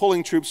for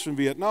pulling troops from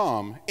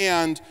Vietnam.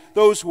 And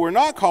those who are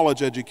not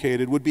college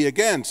educated would be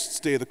against,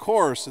 stay the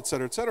course, et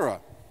cetera,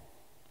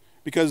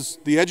 because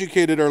the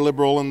educated are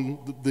liberal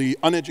and the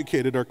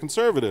uneducated are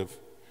conservative.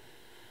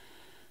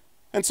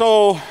 And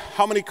so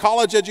how many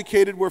college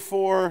educated were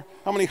for?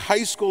 How many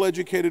high school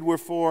educated were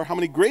for? How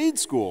many grade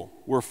school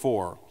were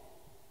for?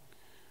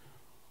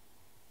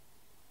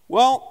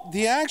 Well,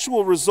 the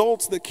actual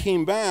results that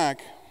came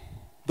back,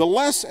 the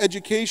less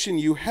education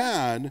you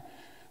had,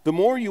 the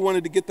more you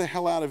wanted to get the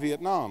hell out of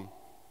Vietnam.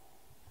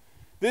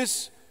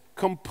 This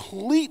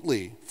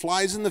completely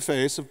flies in the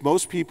face of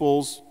most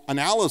people's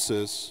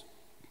analysis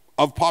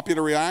of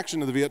popular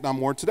reaction to the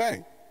Vietnam War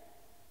today.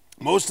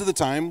 Most of the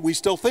time, we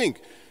still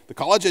think the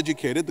college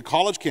educated, the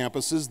college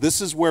campuses, this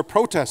is where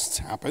protests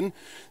happen.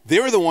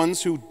 They're the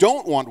ones who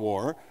don't want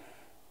war,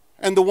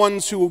 and the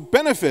ones who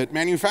benefit,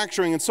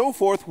 manufacturing and so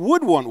forth,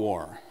 would want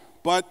war.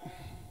 But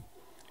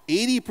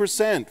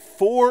 80%,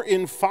 4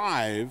 in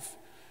 5,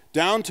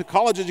 down to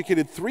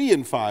college-educated 3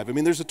 in 5. I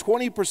mean, there's a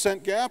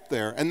 20% gap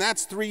there, and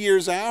that's 3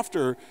 years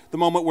after the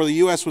moment where the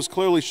U.S. was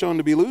clearly shown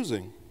to be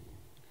losing.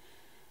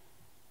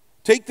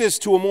 Take this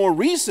to a more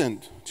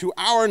recent, to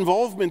our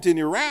involvement in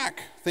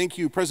Iraq. Thank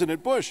you,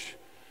 President Bush.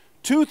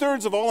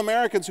 2/3 of all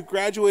Americans who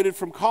graduated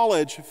from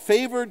college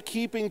favored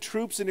keeping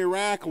troops in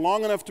Iraq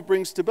long enough to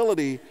bring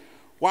stability,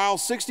 while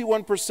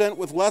 61%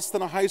 with less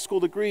than a high school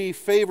degree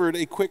favored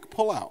a quick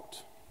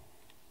pullout.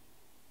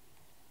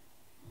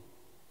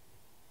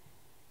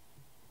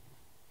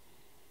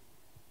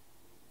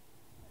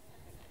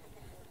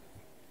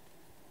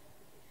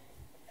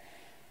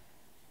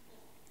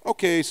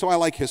 Okay, so I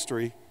like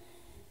history.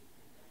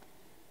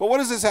 But what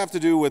does this have to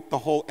do with the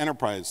whole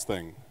enterprise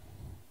thing?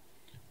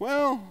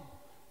 Well,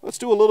 let's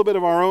do a little bit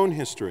of our own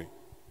history.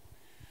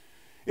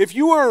 If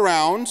you were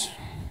around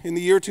in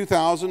the year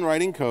 2000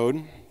 writing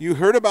code, you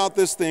heard about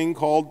this thing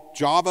called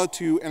Java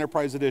 2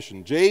 Enterprise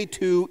Edition,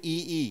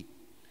 J2EE.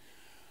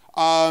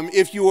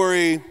 If you were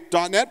a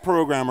 .NET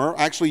programmer,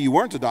 actually you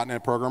weren't a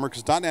 .NET programmer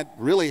because .NET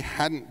really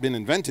hadn't been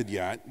invented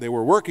yet. They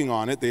were working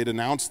on it. They had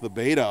announced the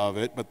beta of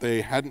it, but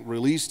they hadn't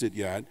released it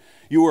yet.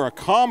 You were a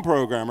COM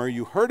programmer.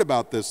 You heard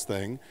about this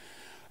thing.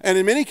 And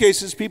in many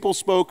cases, people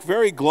spoke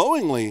very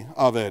glowingly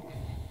of it.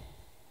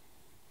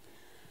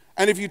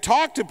 And if you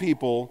talk to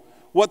people,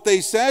 what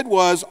they said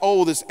was,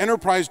 oh, this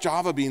enterprise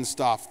Java Bean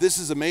stuff, this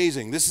is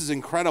amazing, this is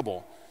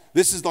incredible.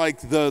 This is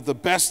like the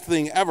best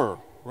thing ever,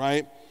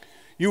 right?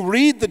 You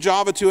read the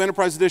Java 2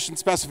 Enterprise Edition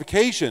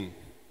specification.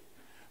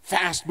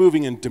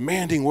 Fast-moving and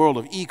demanding world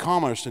of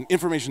e-commerce and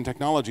information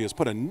technology has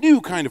put a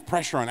new kind of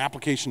pressure on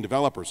application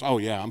developers. Oh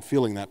yeah, I'm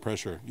feeling that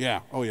pressure.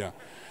 Yeah, oh yeah.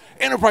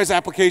 Enterprise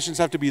applications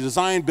have to be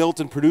designed,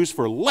 built, and produced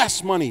for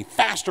less money,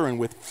 faster, and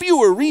with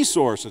fewer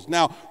resources.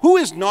 Now, who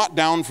is not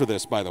down for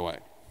this, by the way?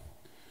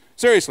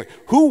 Seriously,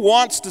 who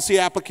wants to see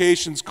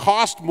applications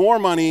cost more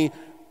money,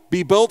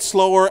 be built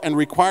slower, and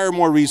require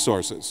more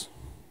resources?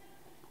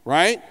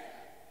 Right?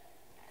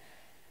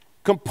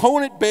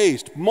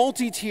 Component-based,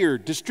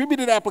 multi-tiered,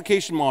 distributed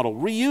application model,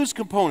 reused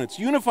components,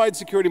 unified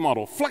security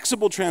model,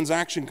 flexible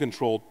transaction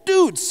control.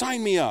 Dude,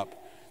 sign me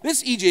up.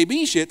 This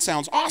EJB shit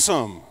sounds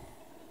awesome.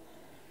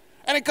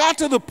 And it got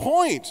to the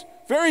point,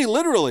 very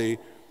literally,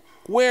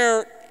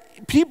 where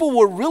people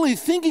were really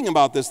thinking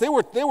about this. They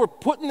were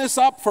putting this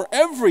up for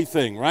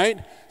everything, right?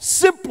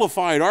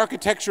 Simplified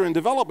architecture and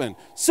development,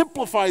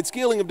 simplified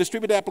scaling of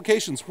distributed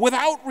applications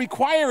without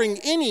requiring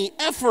any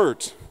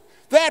effort.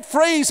 That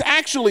phrase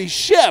actually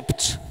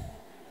shipped.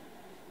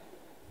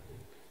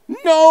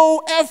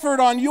 No effort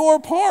on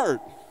your part.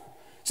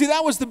 See,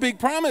 that was the big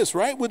promise,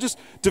 right? We'll just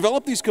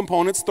develop these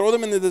components, throw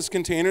them into this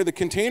container. The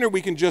container,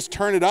 we can just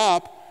turn it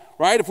up,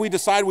 right? If we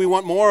decide we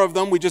want more of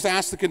them, we just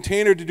ask the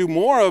container to do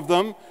more of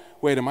them.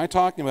 Wait, am I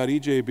talking about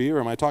EJB or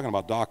am I talking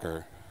about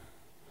Docker?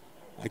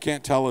 I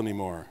can't tell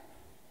anymore.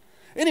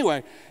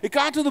 Anyway, it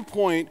got to the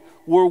point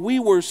where we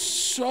were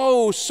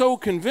so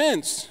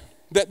convinced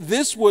that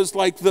this was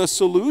like the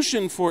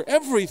solution for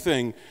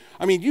everything.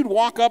 I mean, you'd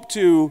walk up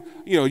to,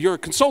 you're a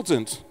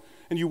consultant,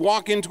 and you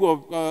walk into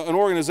an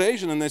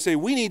organization and they say,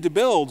 we need to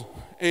build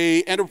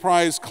a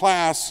enterprise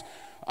class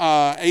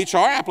HR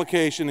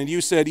application, and you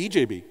said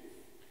EJB.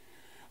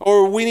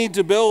 Or we need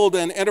to build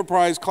an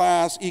enterprise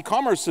class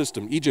e-commerce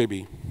system,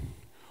 EJB.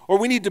 Or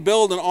we need to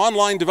build an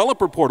online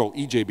developer portal,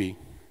 EJB.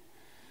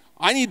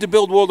 I need to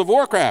build World of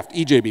Warcraft,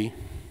 EJB.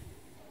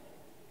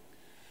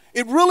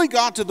 It really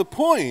got to the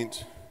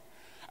point,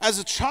 as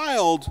a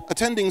child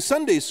attending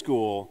Sunday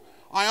school,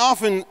 I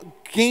often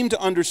came to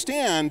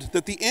understand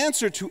that the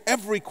answer to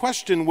every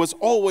question was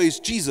always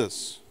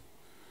Jesus.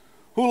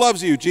 Who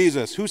loves you?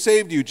 Jesus. Who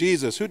saved you?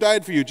 Jesus. Who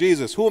died for you?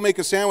 Jesus. Who will make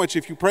a sandwich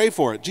if you pray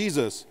for it?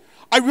 Jesus.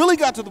 I really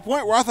got to the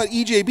point where I thought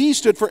EJB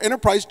stood for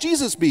Enterprise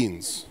Jesus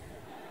Beans.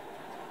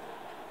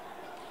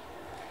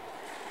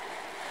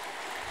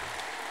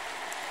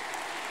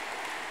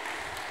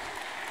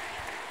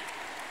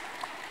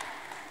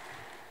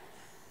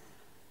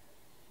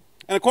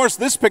 And of course,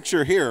 this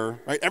picture here,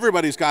 right,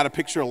 everybody's got a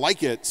picture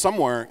like it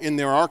somewhere in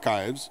their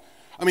archives.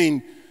 I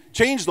mean,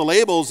 change the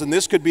labels, and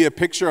this could be a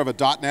picture of a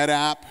 .NET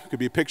app, could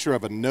be a picture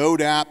of a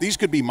Node app. These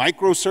could be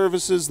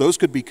microservices. Those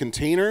could be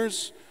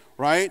containers,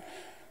 right?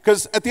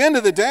 Because at the end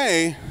of the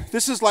day,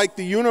 this is like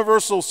the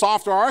universal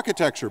software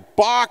architecture.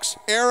 Box,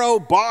 arrow,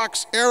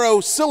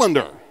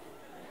 cylinder.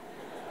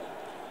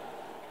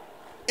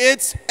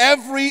 It's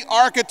every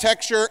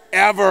architecture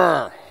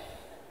ever.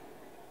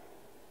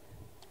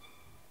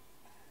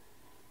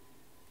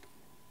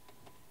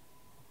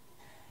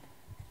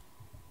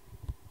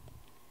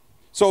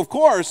 So of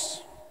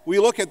course, we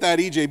look at that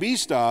EJB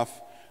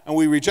stuff and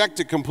we reject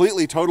it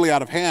completely, totally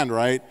out of hand,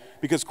 right?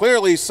 Because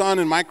clearly Sun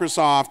and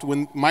Microsoft,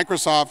 when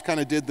Microsoft kind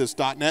of did this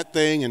 .NET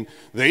thing and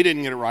they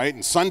didn't get it right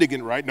and Sun didn't get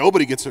it right,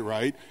 nobody gets it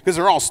right because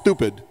they're all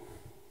stupid.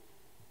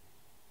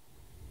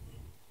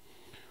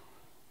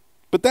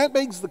 But that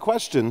begs the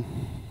question,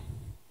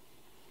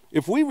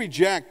 if we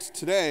reject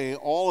today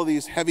all of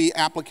these heavy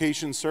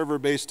application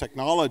server-based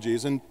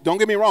technologies, and don't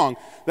get me wrong,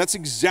 that's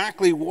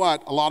exactly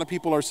what a lot of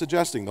people are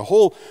suggesting. The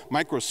whole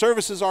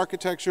microservices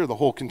architecture, the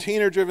whole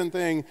container-driven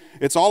thing,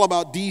 it's all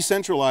about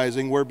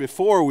decentralizing, where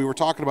before we were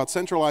talking about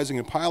centralizing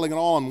and piling it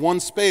all in one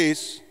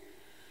space.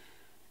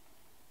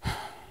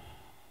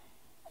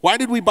 Why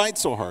did we bite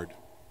so hard?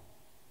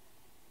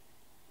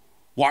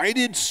 Why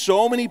did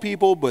so many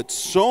people put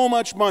so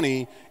much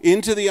money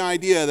into the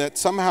idea that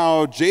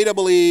somehow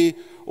JEE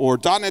or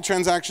 .NET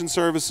Transaction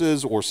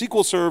Services or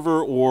SQL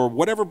Server or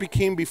whatever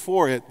became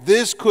before it,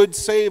 this could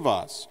save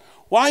us?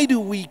 Why do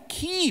we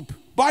keep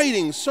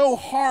biting so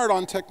hard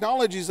on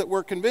technologies that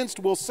we're convinced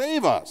will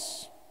save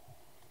us?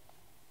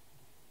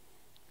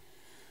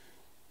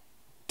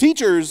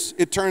 Teachers,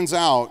 it turns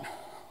out,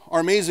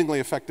 are amazingly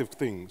effective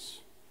things.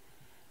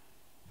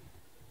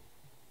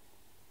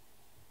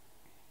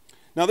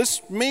 Now,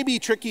 this may be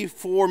tricky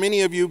for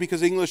many of you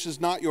because English is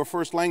not your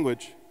first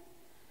language.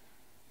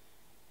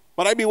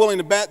 But I'd be willing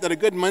to bet that a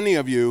good many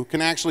of you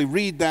can actually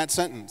read that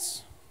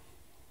sentence.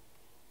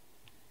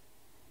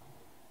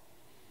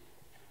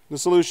 The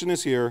solution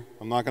is here.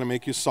 I'm not going to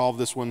make you solve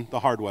this one the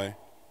hard way.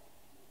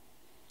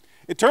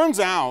 It turns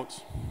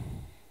out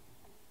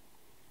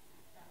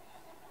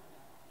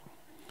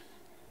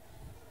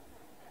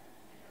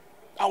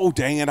oh,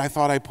 dang it, I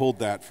thought I pulled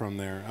that from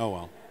there. Oh,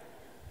 well.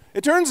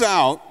 It turns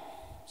out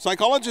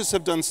psychologists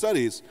have done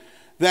studies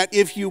that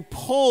if you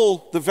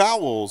pull the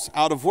vowels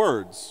out of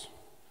words,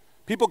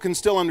 people can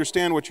still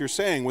understand what you're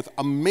saying with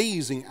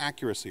amazing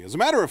accuracy. As a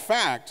matter of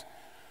fact,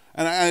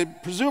 and I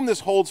presume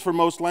this holds for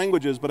most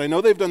languages, but I know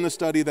they've done the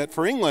study that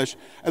for English,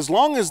 as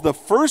long as the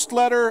first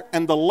letter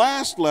and the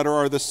last letter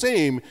are the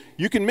same,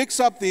 you can mix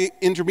up the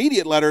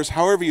intermediate letters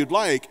however you'd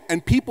like,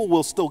 and people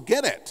will still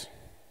get it.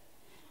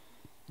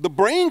 The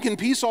brain can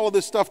piece all of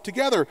this stuff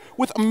together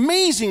with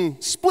amazing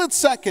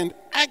split-second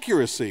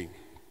accuracy.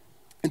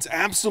 It's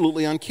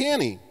absolutely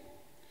uncanny.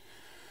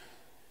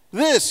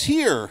 This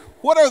here,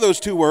 what are those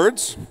two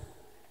words?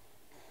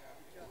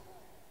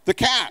 The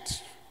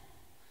cat.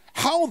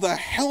 How the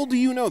hell do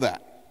you know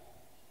that?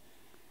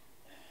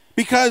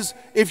 Because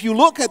if you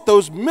look at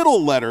those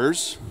middle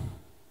letters,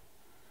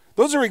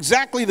 those are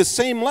exactly the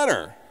same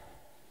letter.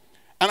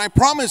 And I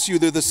promise you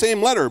they're the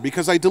same letter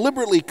because I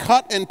deliberately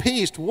cut and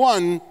paste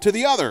one to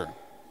the other.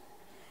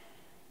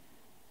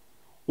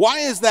 Why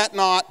is that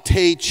not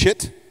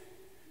tay-chit?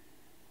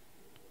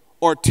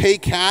 Or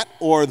tay-cat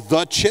or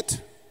the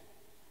chit?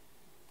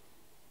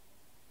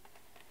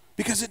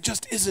 Because it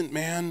just isn't,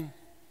 man.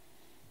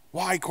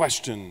 Why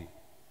question?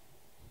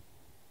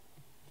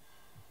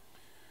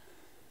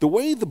 The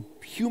way the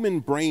human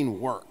brain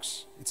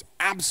works, it's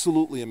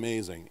absolutely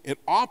amazing. It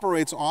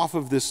operates off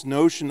of this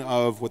notion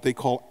of what they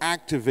call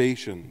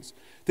activations.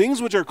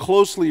 Things which are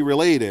closely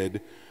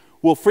related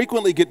will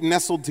frequently get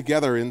nestled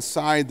together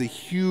inside the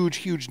huge,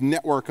 huge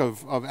network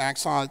of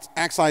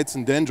axons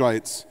and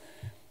dendrites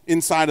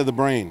inside of the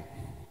brain.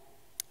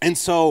 And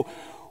so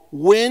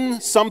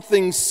when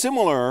something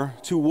similar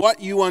to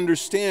what you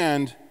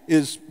understand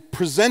is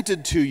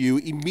presented to you,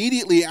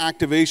 immediately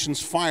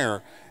activations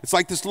fire. It's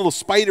like this little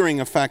spidering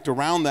effect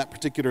around that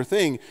particular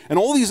thing, and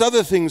all these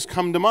other things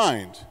come to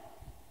mind.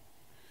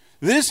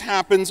 This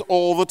happens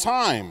all the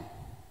time.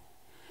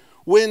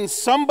 When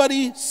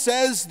somebody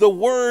says the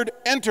word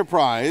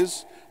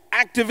enterprise,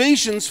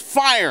 activations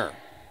fire.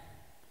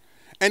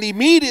 And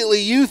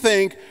immediately you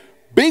think,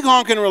 big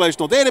honkin'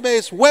 relational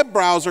database, web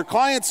browser,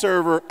 client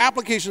server,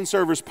 application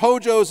servers,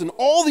 POJOs, and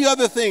all the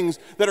other things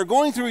that are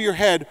going through your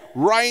head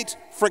right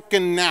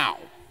frickin' now.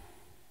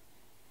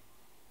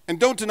 And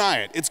don't deny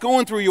it, it's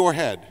going through your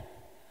head.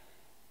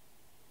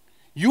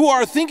 You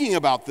are thinking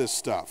about this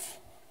stuff.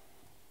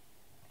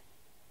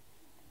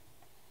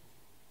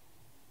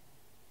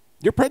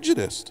 You're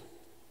prejudiced.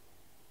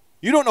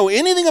 You don't know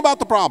anything about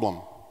the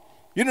problem.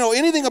 You don't know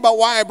anything about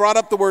why I brought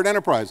up the word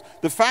enterprise.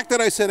 The fact that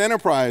I said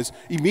enterprise,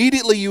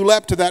 immediately you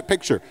leapt to that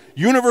picture.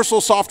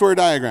 Universal software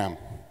diagram.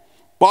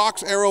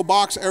 Box, arrow,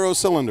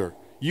 cylinder.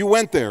 You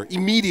went there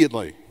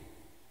immediately.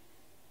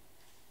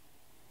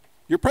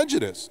 You're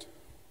prejudiced.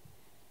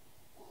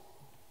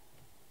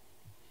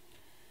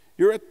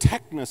 You're a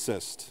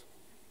technicist.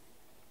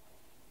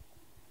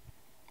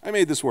 I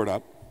made this word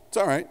up. It's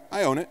all right.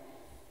 I own it.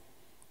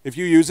 If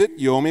you use it,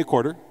 you owe me a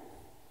quarter.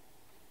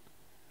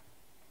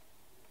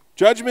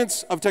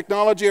 Judgments of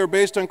technology are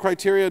based on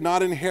criteria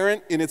not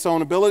inherent in its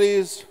own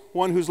abilities.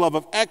 One whose love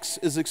of X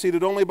is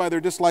exceeded only by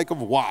their dislike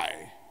of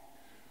Y.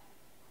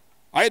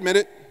 I admit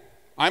it.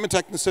 I'm a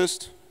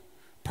technicist.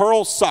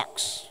 Perl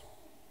sucks.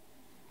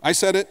 I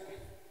said it.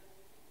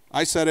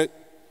 I said it.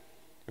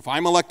 If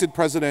I'm elected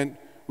president,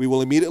 we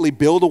will immediately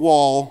build a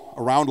wall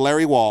around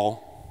Larry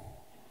Wall,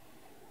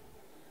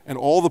 and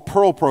all the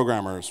Perl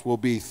programmers will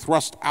be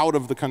thrust out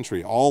of the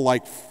country, all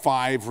like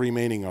 5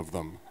 remaining of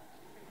them.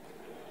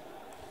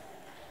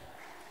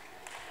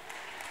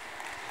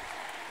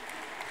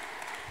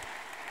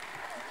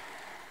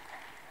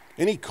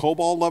 Any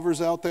COBOL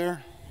lovers out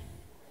there?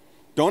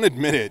 Don't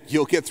admit it,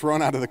 you'll get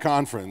thrown out of the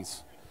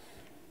conference.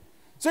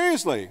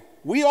 Seriously,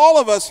 all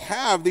of us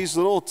have these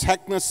little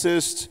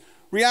technicist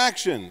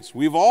reactions.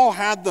 We've all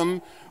had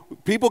them.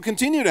 People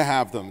continue to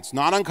have them. It's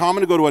not uncommon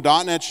to go to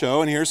a .NET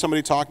show and hear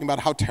somebody talking about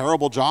how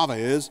terrible Java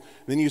is.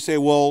 Then you say,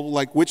 well,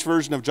 like, which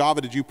version of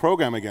Java did you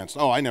program against?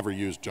 Oh, I never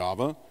used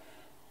Java.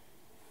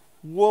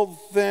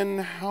 Well, then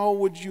how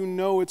would you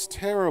know it's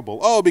terrible?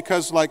 Oh,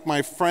 because like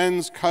my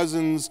friend's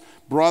cousin's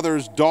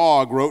brother's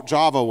dog wrote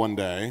Java one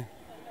day,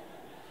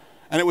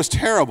 and it was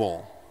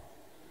terrible.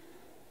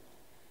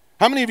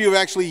 How many of you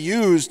have actually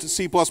used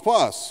C++?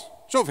 Show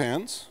of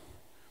hands.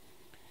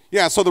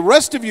 Yeah, so the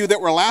rest of you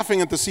that were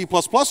laughing at the C++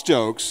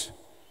 jokes,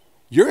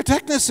 you're a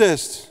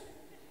technicist.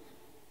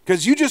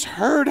 Because you just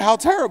heard how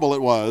terrible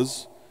it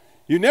was.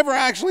 You never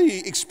actually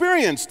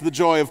experienced the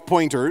joy of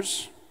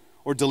pointers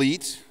or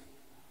delete.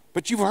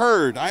 But you've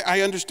heard,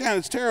 I understand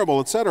it's terrible,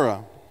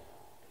 etc.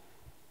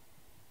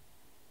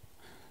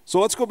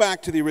 So let's go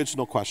back to the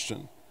original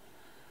question.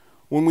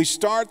 When we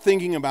start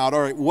thinking about,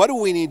 all right, what do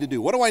we need to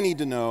do? What do I need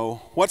to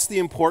know? What's the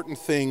important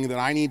thing that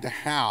I need to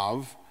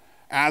have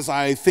as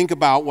I think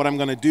about what I'm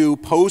going to do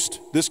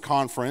post this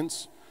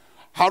conference?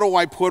 How do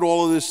I put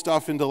all of this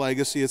stuff into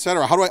legacy,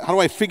 etc.? How do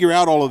I figure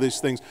out all of these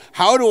things?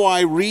 How do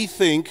I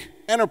rethink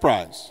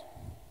enterprise?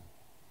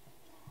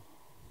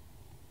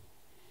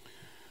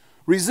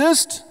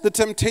 Resist the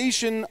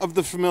temptation of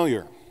the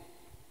familiar.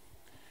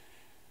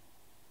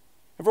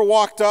 Ever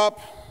walked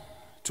up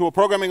to a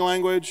programming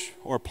language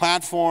or a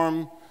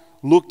platform,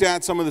 looked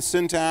at some of the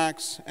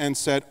syntax and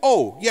said,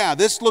 oh, yeah,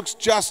 this looks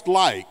just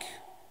like ...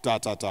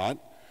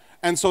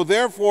 and so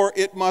therefore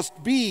it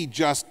must be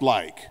just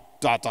like ...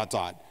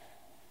 How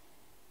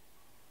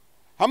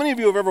many of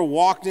you have ever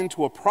walked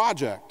into a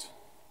project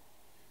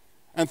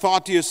and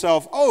thought to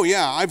yourself, oh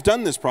yeah, I've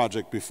done this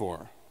project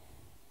before?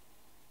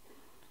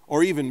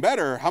 Or even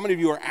better, how many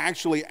of you are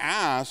actually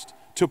asked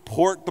to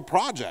port the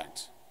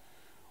project?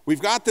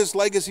 We've got this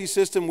legacy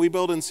system we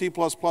built in C++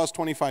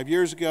 25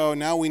 years ago, and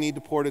now we need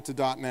to port it to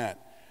 .NET.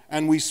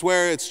 And we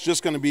swear it's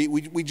just going to be,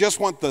 we just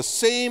want the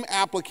same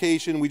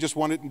application, we just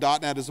want it in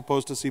 .NET as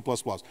opposed to C++.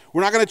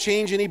 We're not going to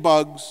change any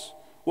bugs,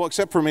 well,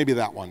 except for maybe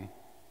that one.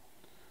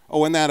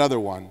 Oh, and that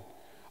other one.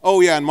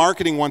 Oh yeah, and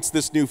marketing wants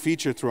this new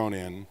feature thrown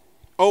in.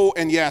 Oh,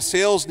 and yeah,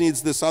 sales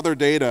needs this other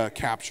data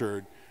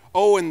captured.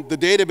 Oh, and the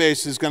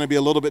database is going to be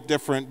a little bit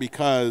different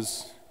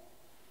because...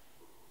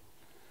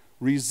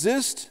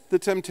 Resist the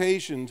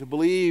temptation to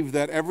believe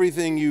that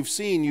everything you've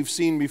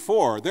seen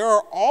before. There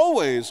are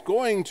always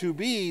going to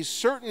be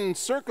certain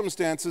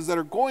circumstances that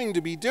are going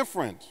to be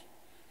different.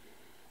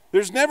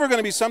 There's never going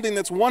to be something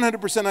that's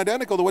 100%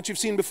 identical to what you've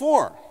seen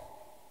before.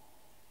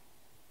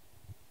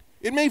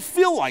 It may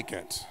feel like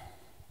it,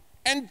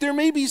 and there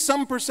may be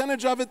some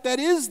percentage of it that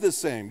is the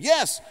same.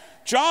 Yes,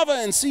 Java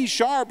and C#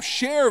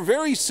 share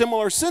very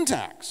similar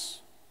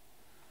syntax.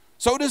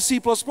 So does C++.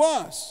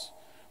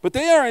 But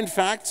they are, in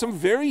fact, some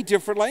very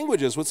different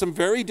languages with some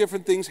very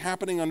different things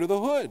happening under the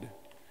hood.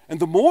 And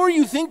the more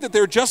you think that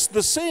they're just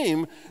the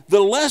same, the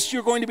less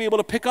you're going to be able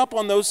to pick up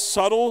on those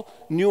subtle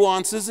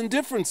nuances and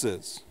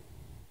differences.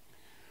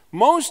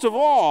 Most of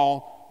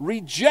all,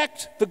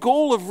 reject the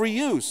goal of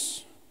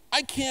reuse.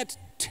 I can't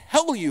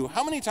tell you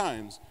how many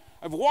times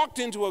I've walked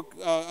into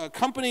a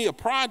company, a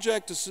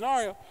project, a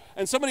scenario,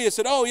 and somebody has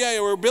said, oh yeah,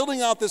 we're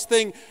building out this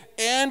thing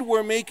and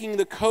we're making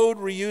the code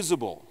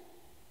reusable.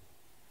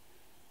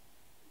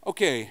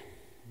 Okay,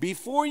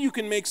 before you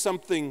can make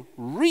something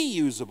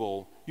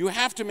reusable, you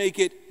have to make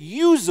it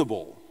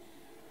usable.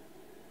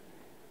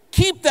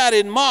 Keep that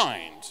in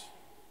mind.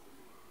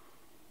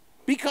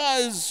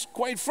 Because,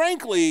 quite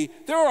frankly,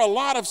 there are a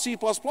lot of C++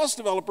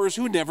 developers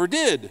who never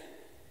did.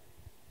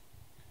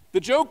 The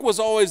joke was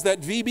always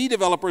that VB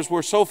developers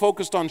were so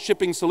focused on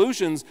shipping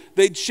solutions,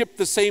 they'd ship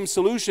the same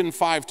solution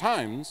 5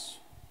 times.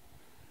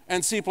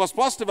 And C++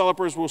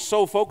 developers were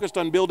so focused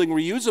on building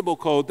reusable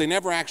code, they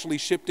never actually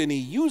shipped any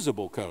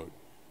usable code.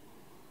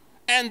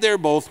 And they're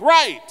both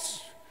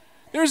right.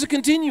 There's a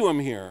continuum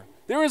here.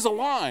 There is a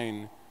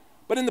line.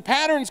 But in the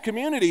patterns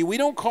community, we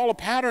don't call a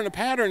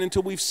pattern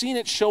until we've seen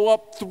it show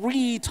up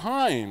 3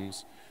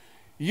 times.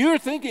 You're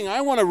thinking,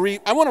 I want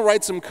to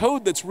write some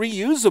code that's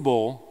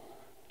reusable.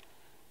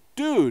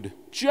 Dude,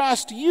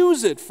 just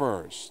use it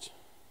first.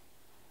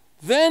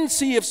 Then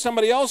see if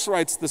somebody else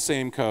writes the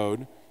same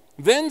code.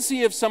 Then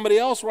see if somebody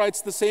else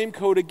writes the same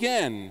code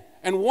again.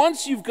 And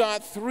once you've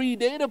got 3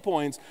 data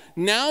points,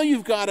 now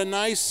you've got a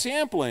nice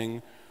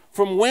sampling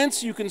from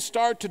whence you can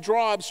start to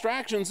draw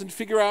abstractions and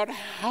figure out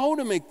how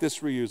to make this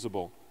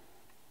reusable.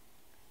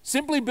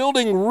 Simply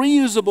building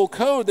reusable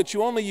code that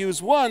you only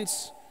use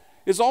once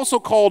is also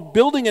called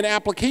building an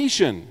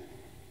application.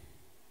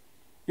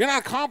 You're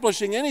not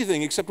accomplishing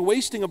anything except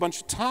wasting a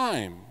bunch of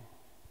time.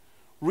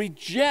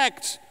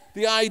 Reject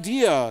the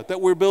idea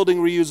that we're building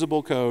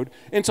reusable code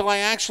until I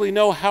actually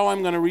know how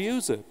I'm going to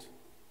reuse it.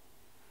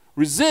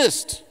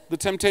 Resist the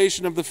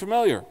temptation of the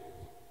familiar.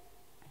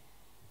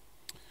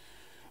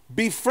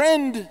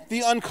 Befriend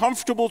the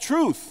uncomfortable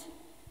truth,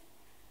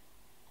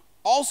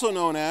 also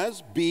known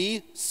as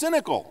be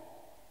cynical.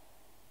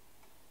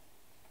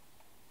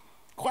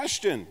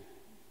 Question,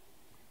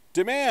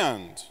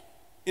 demand,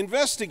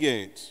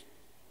 investigate.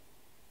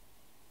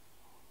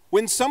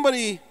 When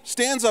somebody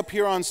stands up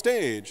here on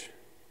stage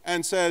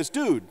and says,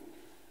 dude,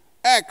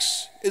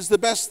 X is the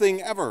best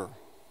thing ever.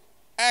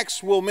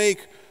 X will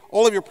make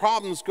all of your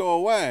problems go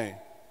away.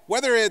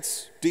 Whether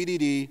it's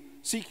DDD,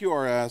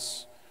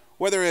 CQRS,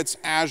 whether it's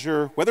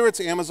Azure, whether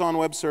it's Amazon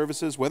Web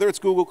Services, whether it's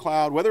Google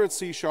Cloud, whether it's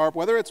C#,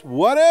 whether it's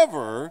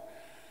whatever,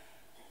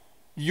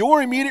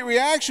 your immediate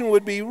reaction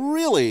would be,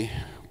 really,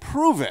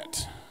 prove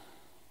it.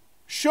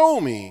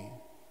 Show me.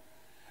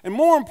 And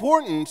more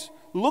important,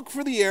 look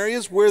for the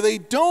areas where they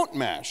don't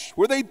mesh,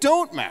 where they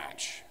don't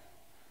match.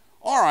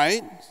 All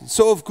right,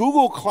 so if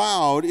Google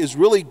Cloud is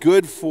really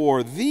good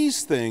for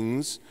these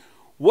things,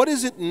 what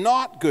is it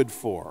not good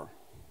for?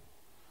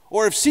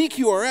 Or if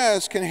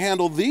CQRS can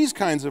handle these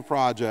kinds of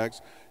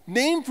projects,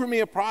 name for me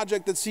a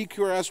project that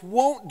CQRS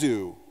won't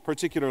do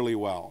particularly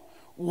well.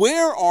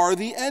 Where are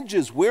the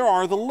edges? Where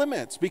are the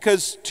limits?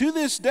 Because to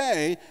this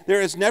day,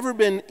 there has never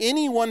been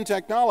any one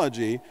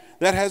technology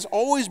that has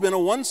always been a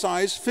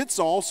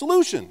one-size-fits-all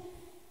solution.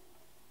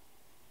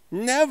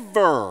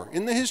 Never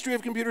in the history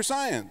of computer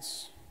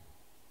science.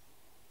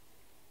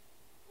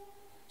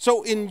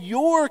 So in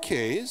your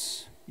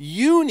case,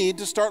 you need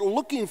to start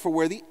looking for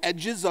where the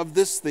edges of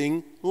this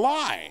thing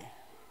lie.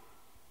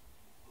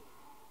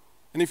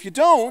 And if you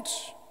don't,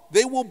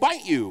 they will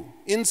bite you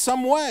in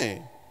some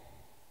way.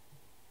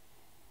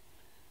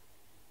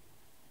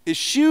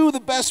 Eschew the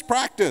best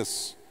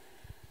practice.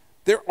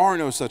 There are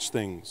no such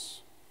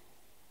things.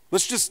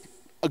 Let's just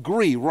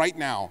agree right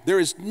now. There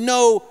is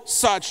no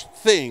such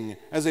thing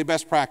as a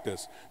best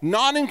practice.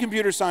 Not in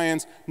computer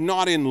science,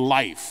 not in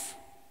life.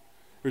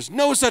 There's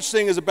no such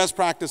thing as a best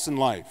practice in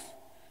life.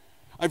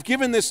 I've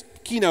given this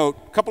keynote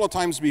a couple of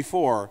times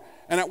before,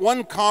 and at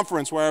one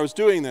conference where I was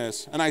doing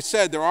this, and I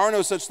said there are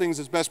no such things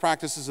as best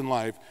practices in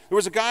life, there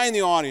was a guy in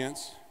the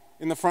audience,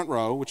 in the front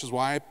row, which is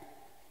why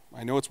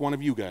I know it's one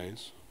of you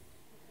guys.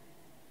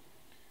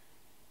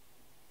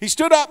 He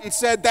stood up and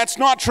said, "That's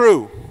not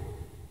true."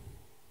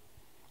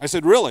 I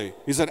said, "Really?"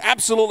 He said,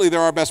 "Absolutely,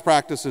 there are best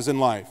practices in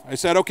life." I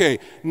said, "Okay,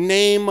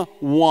 name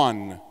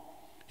one."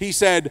 He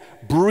said,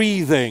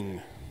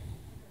 "Breathing."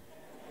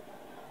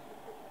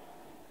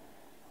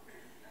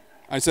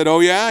 I said, oh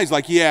yeah? He's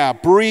like, yeah,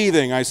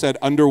 breathing. I said,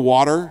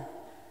 underwater?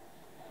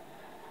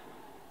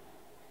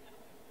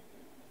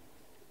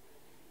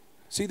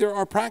 See, there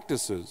are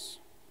practices.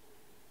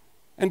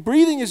 And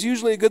breathing is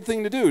usually a good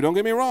thing to do, don't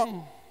get me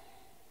wrong.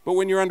 But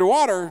when you're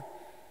underwater,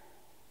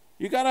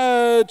 you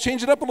gotta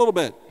change it up a little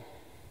bit.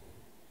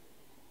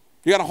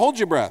 You gotta hold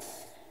your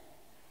breath.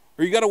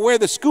 Or you gotta wear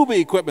the scuba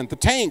equipment, the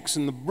tanks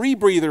and the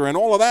rebreather and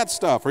all of that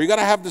stuff. Or you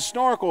gotta have the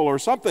snorkel or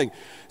something.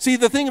 See,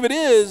 the thing of it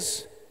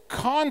is,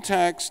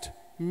 context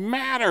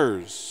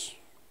matters.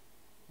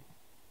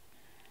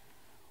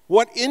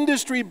 What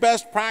industry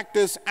best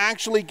practice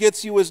actually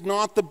gets you is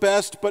not the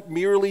best, but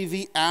merely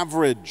the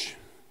average.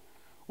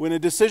 When a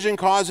decision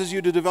causes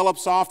you to develop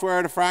software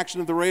at a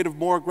fraction of the rate of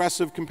more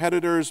aggressive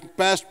competitors,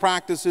 best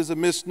practice is a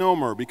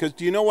misnomer. Because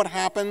do you know what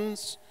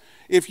happens?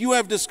 If you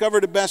have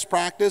discovered a best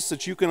practice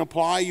that you can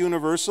apply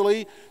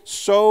universally,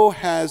 so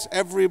has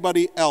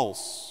everybody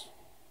else.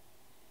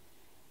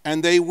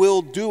 And they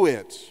will do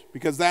it,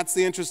 because that's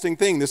the interesting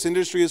thing. This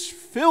industry is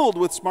filled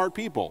with smart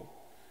people.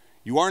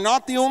 You are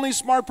not the only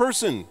smart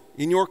person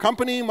in your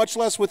company, much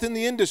less within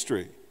the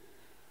industry.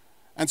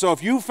 And so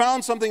if you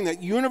found something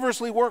that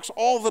universally works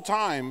all the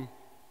time,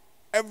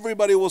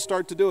 everybody will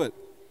start to do it.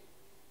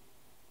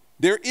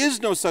 There is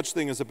no such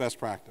thing as a best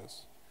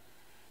practice.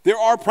 There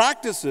are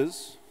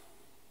practices,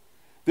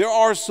 there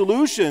are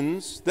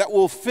solutions that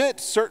will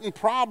fit certain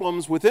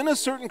problems within a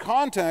certain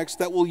context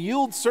that will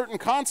yield certain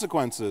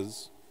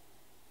consequences,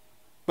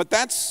 but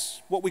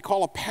that's what we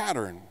call a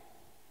pattern.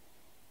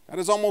 That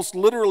is almost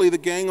literally the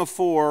Gang of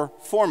Four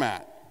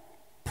format.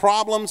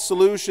 Problem,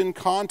 solution,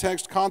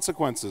 context,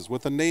 consequences,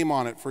 with a name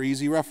on it for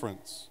easy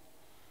reference.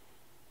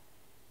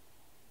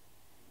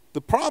 The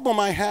problem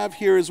I have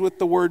here is with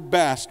the word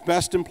best.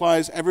 Best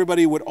implies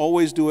everybody would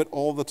always do it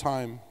all the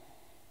time.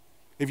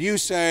 If you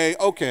say,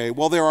 okay,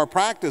 well, there are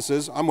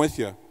practices, I'm with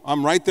you.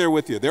 I'm right there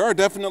with you. There are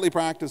definitely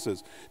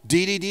practices.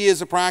 DDD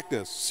is a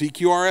practice.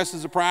 CQRS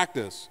is a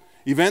practice.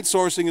 Event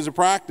sourcing is a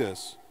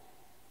practice.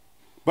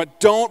 But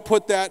don't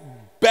put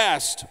that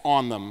best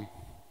on them,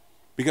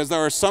 because there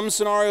are some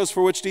scenarios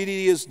for which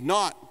DDD is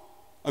not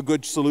a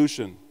good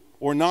solution,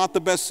 or not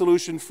the best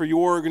solution for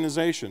your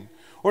organization,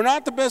 or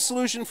not the best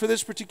solution for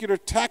this particular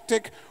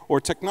tactic or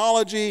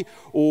technology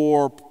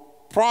or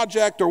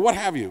project or what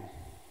have you.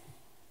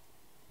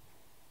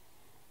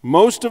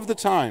 Most of the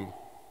time,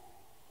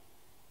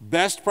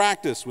 best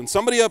practice, when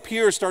somebody up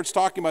here starts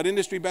talking about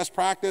industry best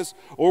practice,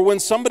 or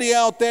when somebody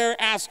out there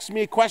asks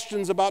me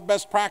questions about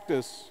best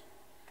practice,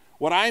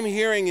 what I'm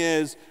hearing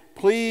is,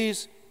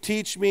 please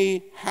teach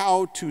me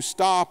how to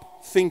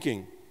stop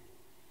thinking.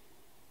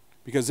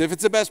 Because if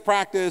it's a best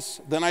practice,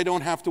 then I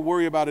don't have to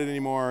worry about it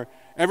anymore.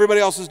 Everybody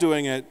else is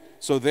doing it,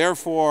 so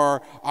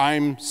therefore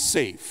I'm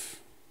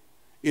safe.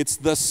 It's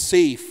the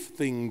safe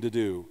thing to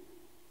do.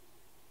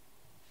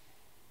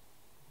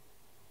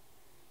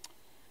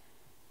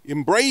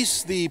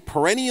 Embrace the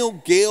perennial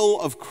gale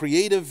of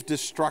creative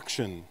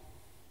destruction.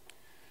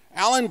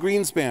 Alan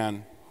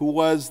Greenspan, who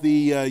was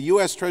the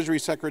U.S. Treasury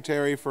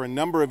Secretary for a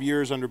number of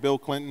years under Bill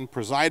Clinton,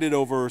 presided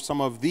over some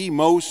of the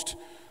most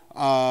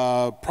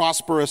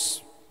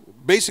prosperous,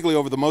 basically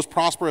over the most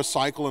prosperous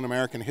cycle in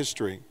American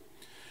history.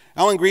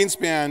 Alan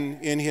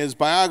Greenspan, in his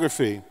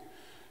biography,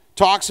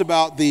 talks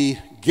about the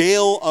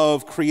gale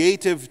of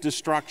creative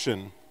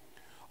destruction.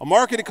 A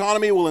market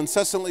economy will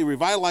incessantly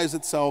revitalize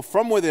itself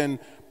from within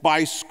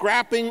by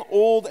scrapping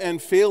old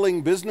and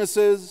failing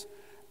businesses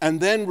and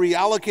then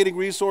reallocating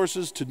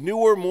resources to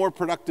newer, more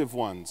productive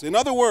ones. In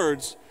other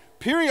words,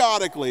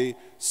 periodically,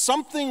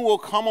 something will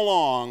come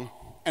along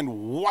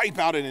and wipe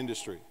out an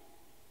industry.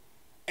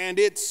 And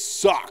it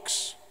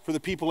sucks for the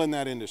people in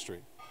that industry.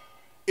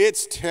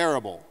 It's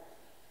terrible.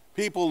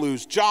 People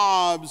lose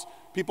jobs,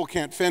 people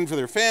can't fend for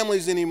their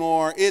families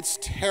anymore. It's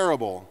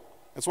terrible.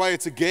 That's why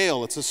it's a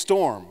gale, it's a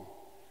storm.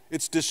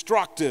 It's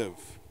destructive.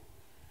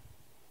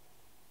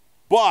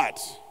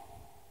 But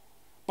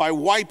by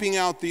wiping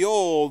out the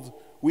old,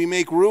 we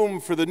make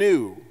room for the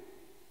new.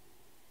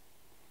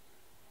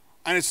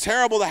 And it's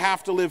terrible to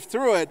have to live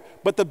through it,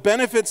 but the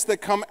benefits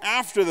that come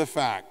after the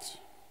fact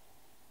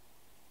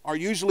are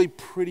usually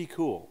pretty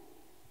cool.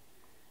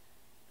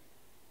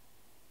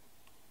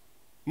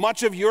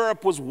 Much of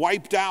Europe was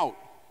wiped out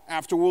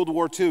after World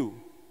War II,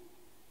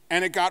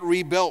 and it got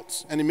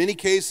rebuilt. And in many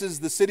cases,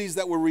 the cities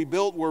that were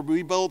rebuilt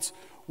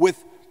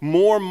with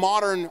more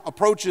modern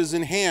approaches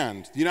in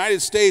hand. The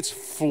United States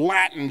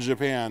flattened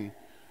Japan.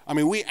 I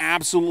mean, we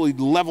absolutely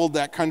leveled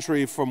that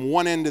country from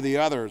one end to the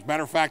other. As a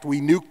matter of fact,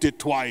 we nuked it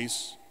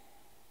twice.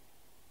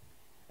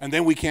 And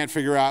then we can't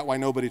figure out why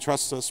nobody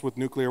trusts us with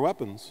nuclear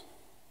weapons.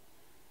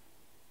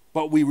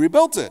 But we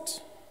rebuilt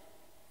it.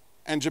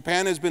 And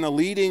Japan has been a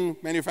leading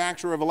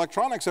manufacturer of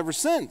electronics ever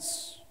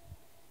since.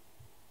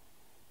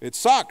 It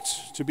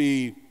sucked to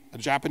be a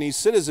Japanese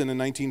citizen in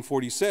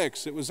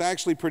 1946. It was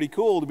actually pretty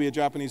cool to be a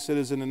Japanese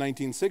citizen in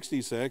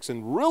 1966,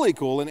 and really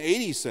cool in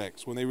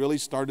 86 when they really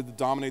started to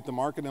dominate the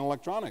market in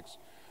electronics.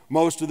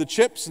 Most of the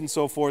chips and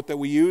so forth that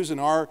we use in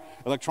our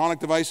electronic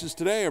devices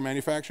today are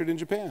manufactured in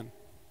Japan.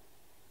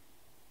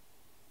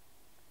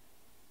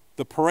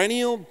 The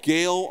perennial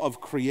gale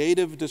of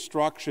creative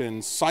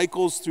destruction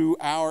cycles through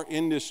our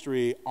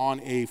industry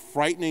on a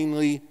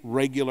frighteningly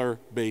regular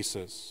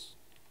basis.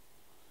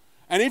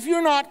 And if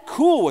you're not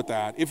cool with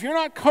that, if you're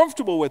not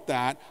comfortable with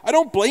that, I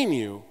don't blame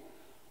you,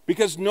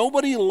 because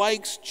nobody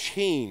likes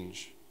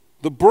change.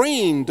 The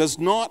brain does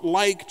not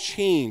like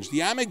change. The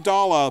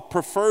amygdala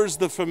prefers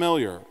the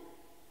familiar.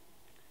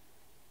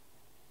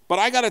 But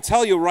I got to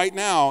tell you right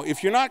now,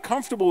 if you're not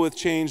comfortable with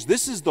change,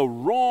 this is the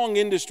wrong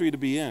industry to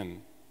be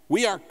in.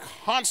 We are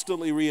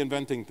constantly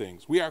reinventing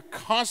things. We are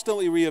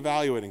constantly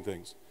reevaluating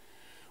things.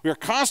 We are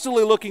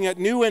constantly looking at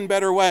new and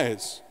better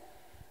ways.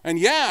 And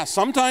yeah,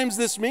 sometimes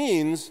this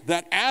means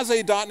that as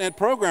a .NET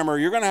programmer,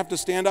 you're going to have to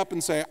stand up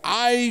and say,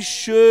 I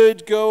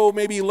should go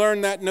maybe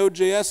learn that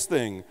Node.js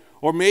thing,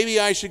 or maybe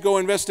I should go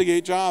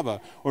investigate Java,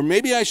 or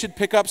maybe I should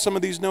pick up some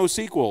of these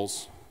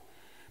NoSQLs,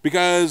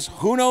 because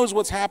who knows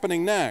what's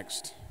happening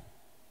next.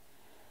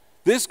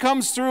 This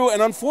comes through, and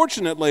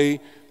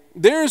unfortunately,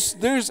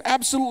 there's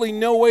absolutely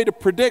no way to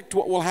predict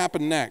what will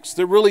happen next.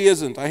 There really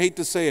isn't. I hate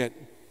to say it.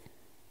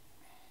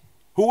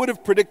 Who would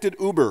have predicted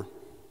Uber?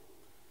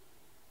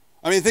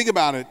 I mean, think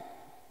about it.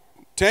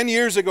 10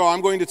 years ago, I'm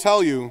going to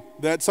tell you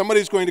that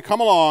somebody's going to come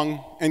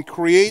along and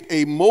create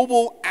a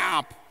mobile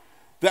app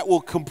that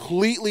will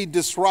completely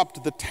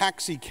disrupt the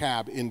taxi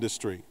cab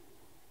industry.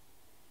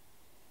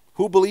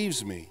 Who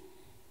believes me?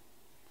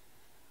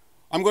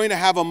 I'm going to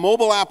have a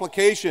mobile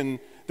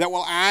application that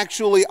will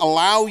actually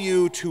allow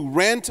you to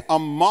rent a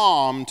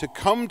mom to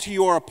come to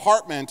your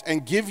apartment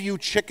and give you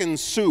chicken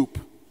soup.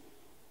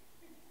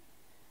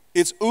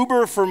 It's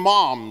Uber for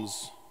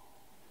moms,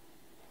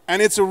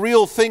 and it's a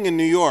real thing in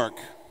New York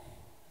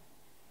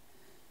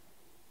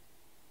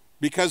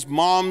because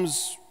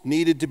moms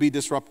needed to be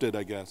disrupted,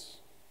 I guess.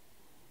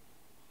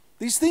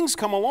 These things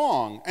come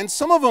along, and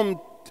some of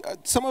them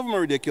are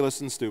ridiculous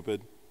and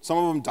stupid. Some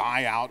of them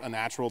die out a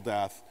natural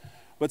death.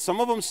 But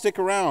some of them stick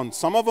around.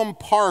 Some of them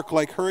park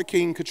like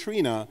Hurricane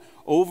Katrina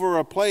over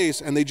a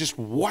place and they just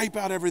wipe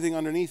out everything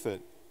underneath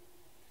it.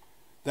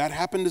 That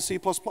happened to C++.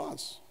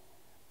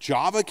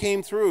 Java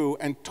came through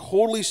and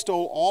totally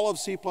stole all of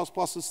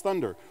C++'s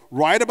thunder.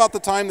 Right about the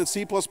time that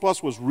C++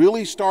 was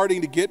really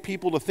starting to get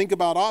people to think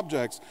about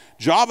objects,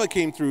 Java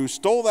came through,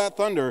 stole that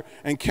thunder,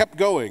 and kept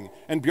going.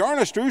 And Bjarne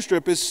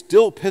Stroustrup is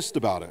still pissed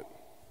about it.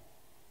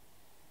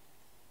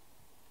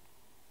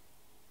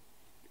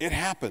 It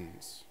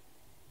happens.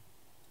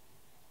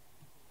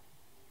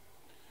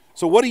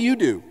 So what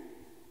do?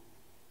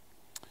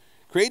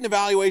 Create an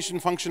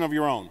evaluation function of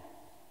your own.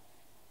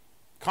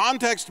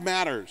 Context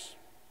matters.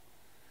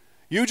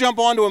 You jump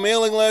onto a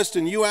mailing list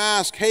and you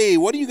ask, hey,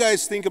 what do you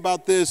guys think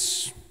about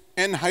this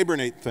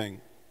nhibernate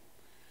thing?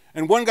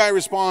 And one guy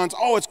responds,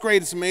 oh, it's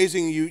great, it's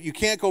amazing, you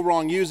can't go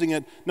wrong using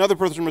it. Another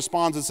person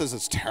responds and says,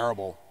 it's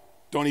terrible.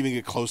 Don't even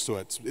get close to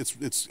it,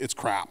 it's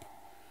crap.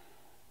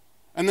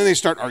 And then they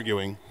start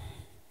arguing.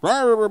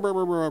 Nhibernate,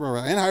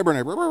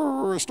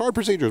 stored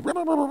procedures.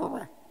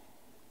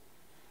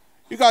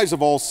 You guys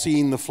have all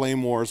seen the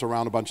flame wars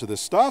around a bunch of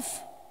this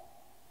stuff.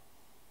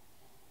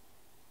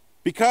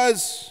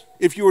 Because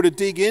if you were to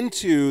dig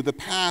into the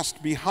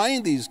past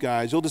behind these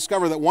guys, you'll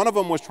discover that one of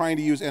them was trying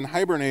to use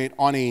nhibernate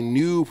on a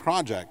new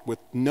project with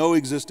no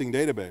existing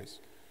database.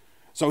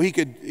 So he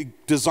could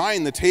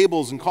design the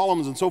tables and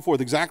columns and so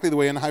forth exactly the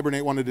way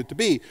nhibernate wanted it to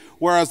be.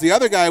 Whereas the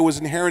other guy was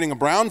inheriting a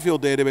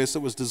brownfield database that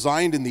was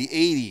designed in the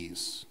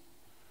 80s.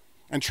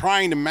 And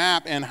trying to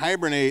map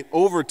nhibernate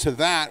over to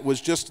that was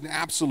just an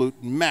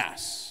absolute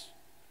mess.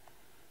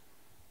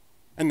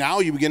 And now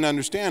you begin to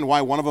understand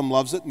why one of them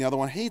loves it and the other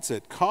one hates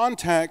it.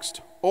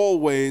 Context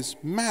always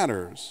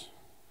matters.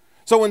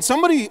 So when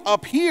somebody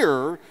up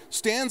here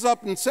stands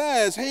up and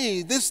says,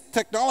 hey, this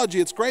technology,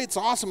 it's great, it's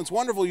awesome, it's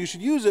wonderful, you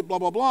should use it, blah,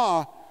 blah,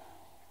 blah,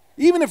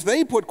 even if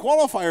they put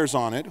qualifiers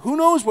on it, who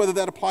knows whether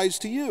that applies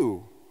to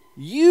you?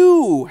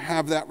 You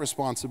have that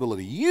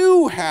responsibility.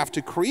 You have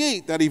to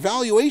create that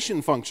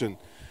evaluation function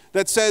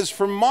that says,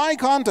 from my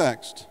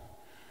context,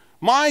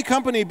 my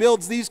company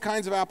builds these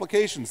kinds of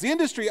applications. The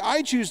industry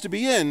I choose to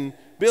be in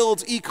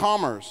builds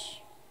e-commerce,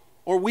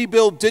 or we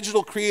build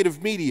digital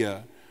creative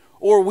media,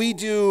 or we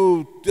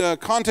do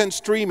content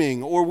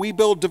streaming, or we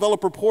build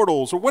developer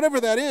portals, or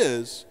whatever that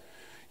is.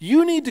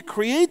 You need to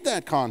create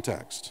that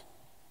context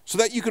so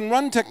that you can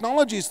run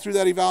technologies through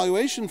that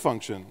evaluation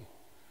function.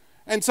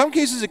 In some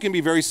cases, it can be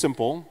very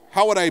simple.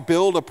 How would I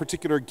build a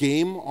particular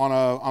game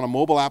on a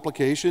mobile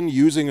application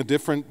using a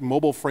different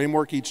mobile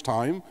framework each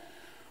time?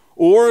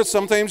 Or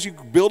sometimes you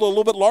build a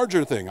little bit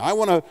larger thing. I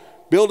want to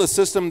build a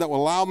system that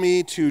will allow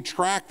me to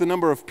track the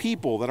number of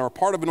people that are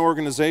part of an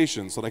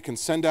organization so that I can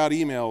send out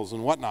emails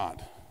and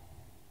whatnot.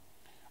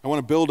 I want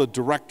to build a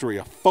directory,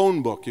 a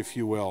phone book, if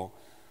you will,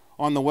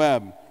 on the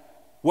web.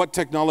 What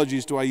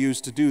technologies do I use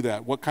to do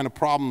that? What kind of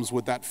problems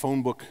would that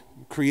phone book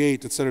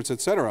create, et cetera,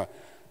 et cetera?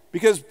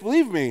 Because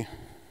believe me,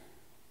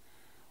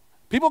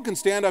 people can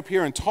stand up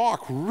here and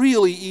talk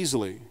really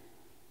easily.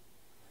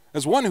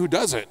 As one who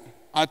does it,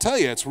 I tell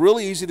you, it's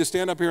really easy to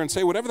stand up here and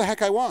say whatever the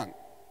heck I want.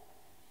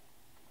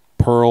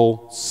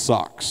 Perl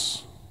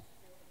sucks.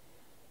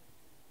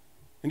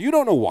 And you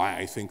don't know why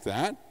I think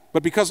that.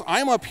 But because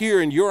I'm up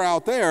here and you're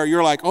out there,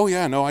 you're like, oh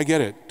yeah, no, I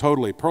get it.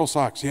 Totally. Pearl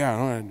sucks. Yeah.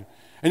 And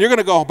you're going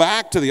to go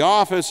back to the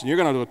office and you're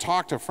going to go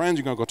talk to friends.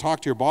 You're going to go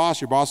talk to your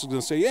boss. Your boss is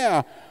going to say,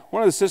 yeah,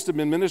 one of the system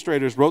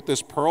administrators wrote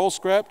this Perl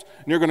script.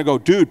 And you're going to go,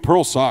 dude,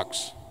 Perl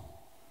sucks.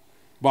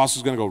 Boss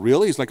is going to go,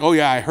 really? He's like, oh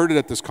yeah, I heard it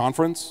at this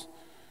conference.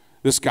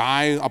 This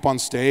guy up on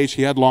stage,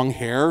 he had long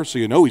hair, so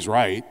you know he's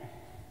right.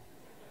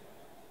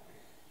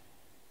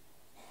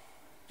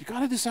 You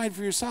got to decide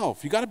for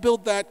yourself. You got to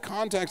build that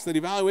context, that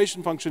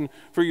evaluation function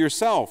for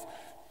yourself.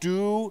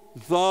 Do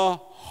the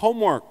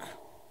homework.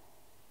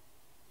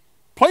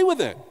 Play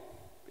with it.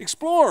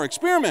 Explore,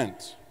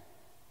 experiment.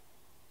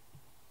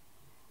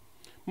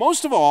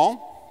 Most of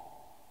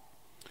all,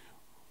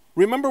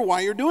 remember why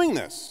you're doing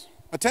this.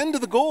 Attend to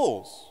the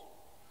goals.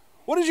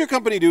 What does your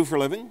company do for a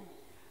living?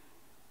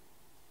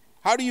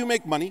 How do you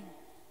make money?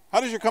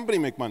 How does your company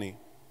make money?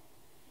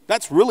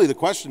 That's really the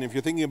question if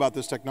you're thinking about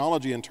this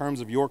technology in terms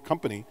of your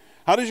company.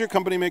 How does your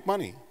company make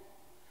money?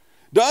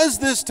 Does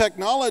this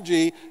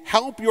technology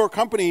help your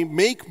company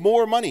make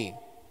more money?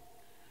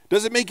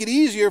 Does it make it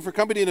easier for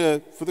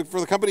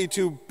the company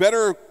to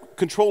better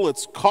control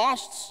its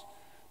costs?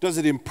 Does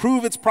it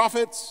improve its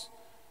profits?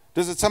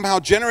 Does it somehow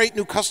generate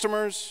new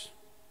customers?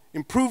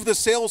 Improve the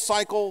sales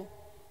cycle?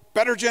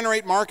 Better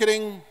generate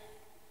marketing?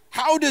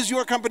 How does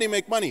your company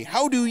make money?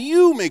 How do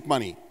you make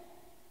money?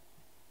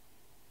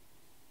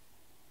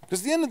 Because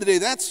at the end of the day,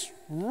 that's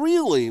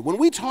really, when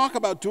we talk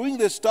about doing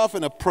this stuff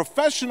in a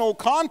professional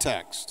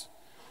context,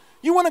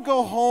 you want to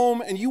go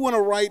home and you want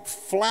to write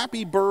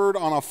Flappy Bird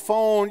on a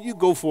phone, you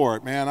go for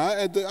it,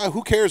 man.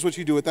 Who cares what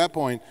you do at that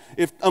point,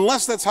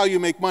 unless that's how you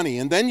make money,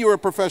 and then you're a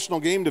professional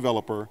game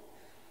developer.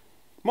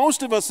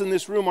 Most of us in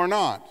this room are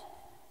not.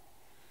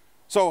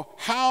 So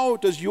how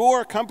does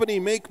your company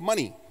make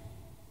money?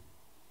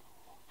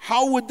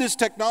 How would this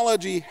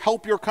technology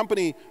help your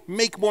company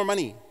make more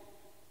money?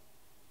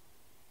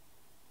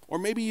 Or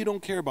maybe you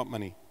don't care about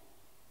money.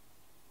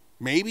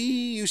 Maybe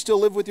you still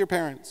live with your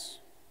parents.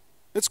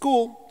 It's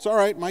cool. It's all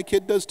right. My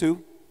kid does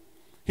too.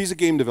 He's a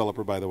game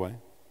developer, by the way.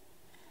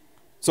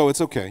 So it's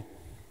okay.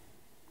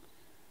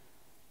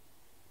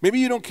 Maybe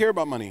you don't care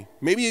about money.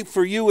 Maybe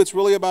for you it's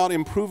really about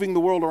improving the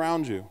world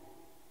around you.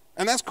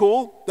 And that's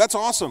cool. That's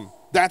awesome.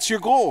 That's your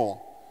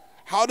goal.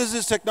 How does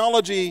this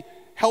technology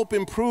help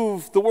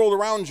improve the world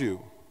around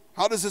you?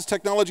 How does this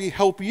technology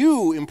help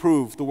you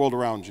improve the world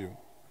around you?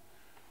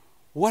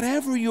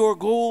 Whatever your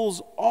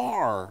goals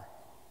are.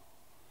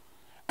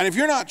 And if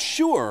you're not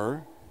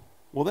sure,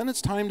 well, then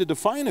it's time to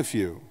define a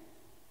few.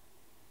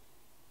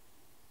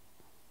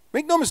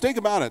 Make no mistake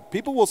about it.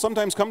 People will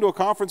sometimes come to a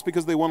conference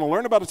because they want to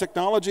learn about a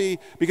technology,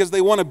 because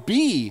they want to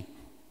be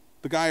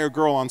the guy or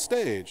girl on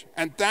stage.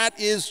 And that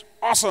is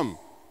awesome.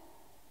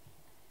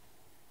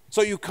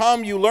 So you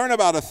come, you learn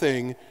about a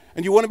thing,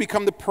 and you want to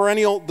become the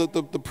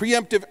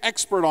preemptive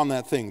expert on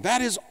that thing.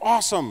 That is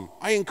awesome.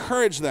 I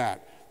encourage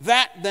that.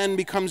 That then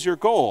becomes your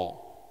goal.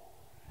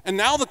 And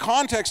now the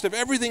context of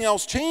everything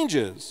else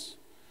changes.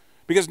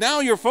 Because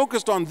now you're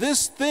focused on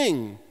this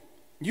thing.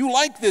 You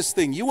like this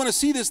thing. You want to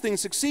see this thing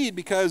succeed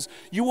because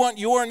you want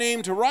your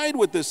name to ride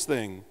with this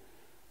thing.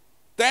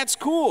 That's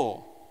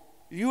cool.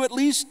 You at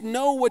least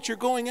know what you're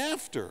going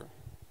after.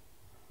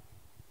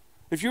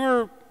 If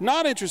you're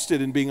not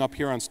interested in being up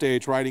here on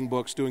stage, writing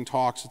books, doing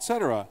talks,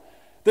 etc.,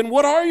 then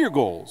what are your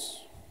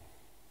goals?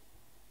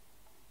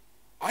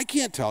 I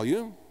can't tell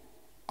you.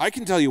 I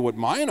can tell you what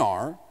mine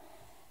are,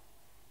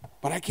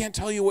 but I can't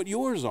tell you what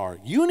yours are.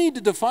 You need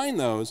to define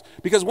those,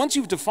 because once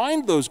you've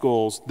defined those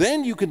goals,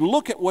 then you can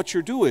look at what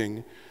you're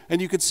doing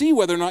and you can see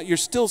whether or not you're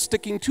still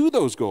sticking to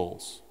those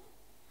goals.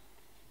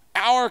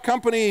 Our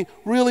company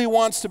really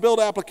wants to build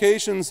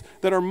applications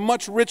that are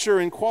much richer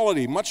in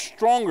quality, much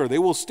stronger. They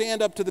will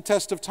stand up to the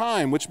test of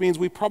time, which means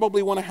we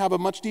probably want to have a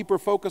much deeper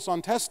focus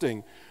on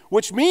testing,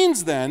 which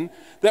means then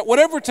that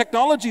whatever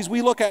technologies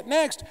we look at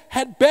next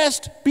had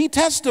best be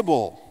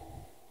testable.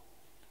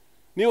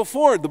 Neil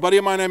Ford, the buddy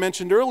of mine I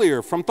mentioned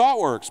earlier from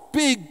ThoughtWorks,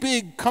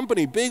 big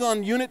company, big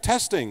on unit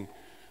testing.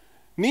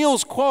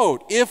 Neil's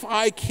quote, "If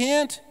I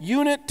can't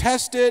unit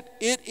test it,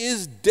 it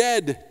is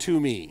dead to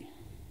me."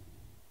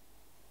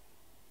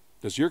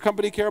 Does your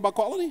company care about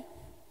quality?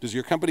 Does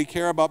your company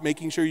care about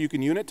making sure you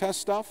can unit test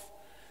stuff?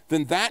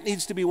 Then that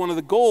needs to be one of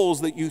the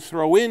goals that you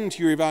throw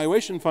into your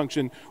evaluation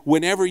function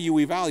whenever you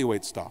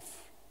evaluate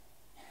stuff.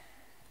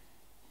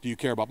 Do you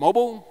care about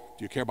mobile?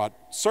 Do you care about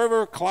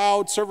server,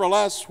 cloud,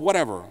 serverless,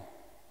 whatever?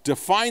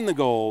 Define the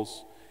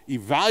goals,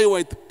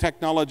 evaluate the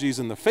technologies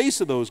in the face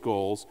of those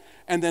goals,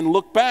 and then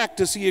look back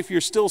to see if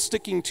you're still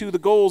sticking to the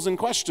goals in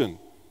question.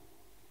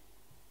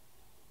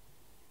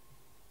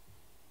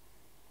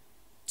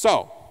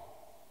 So,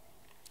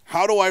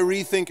 how do I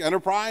rethink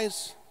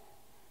enterprise?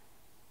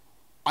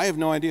 I have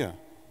no idea.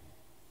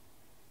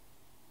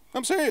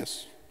 I'm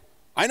serious.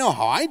 I know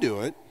how I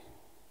do it.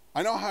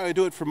 I know how I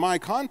do it from my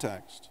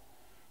context.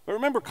 But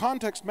remember,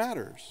 context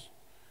matters.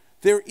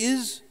 There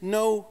is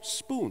no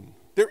spoon.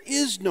 There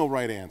is no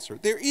right answer.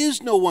 There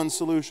is no one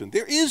solution.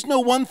 There is no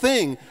one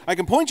thing I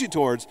can point you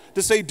towards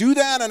to say, do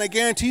that and I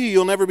guarantee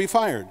you'll never be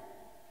fired.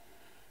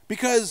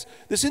 Because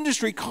this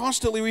industry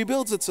constantly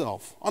rebuilds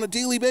itself on a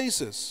daily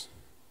basis.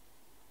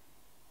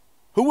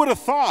 Who would have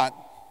thought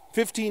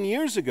 15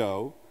 years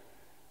ago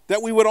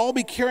that we would all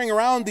be carrying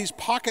around these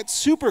pocket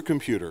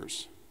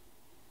supercomputers?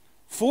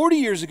 40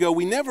 years ago,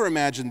 we never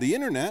imagined the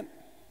internet.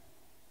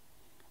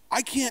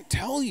 I can't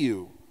tell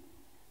you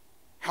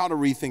how to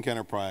rethink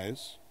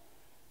enterprise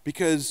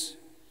because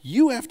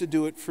you have to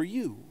do it for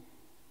you.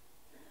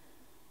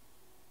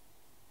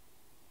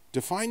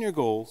 Define your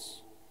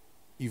goals,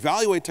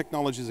 evaluate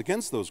technologies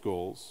against those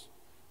goals,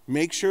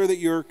 make sure that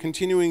you're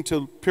continuing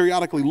to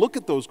periodically look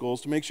at those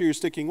goals to make sure you're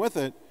sticking with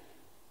it,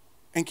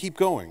 and keep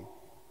going.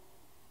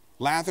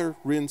 Lather,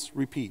 rinse,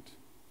 repeat.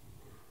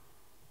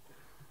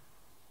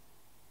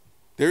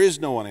 There is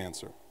no one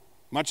answer.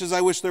 Much as I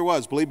wish there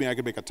was, believe me, I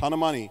could make a ton of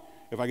money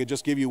if I could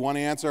just give you one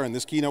answer and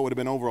this keynote would have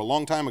been over a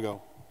long time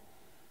ago.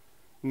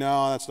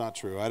 No, that's not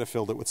true. I'd have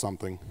filled it with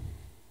something.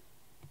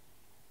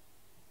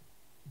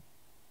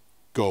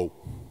 Go.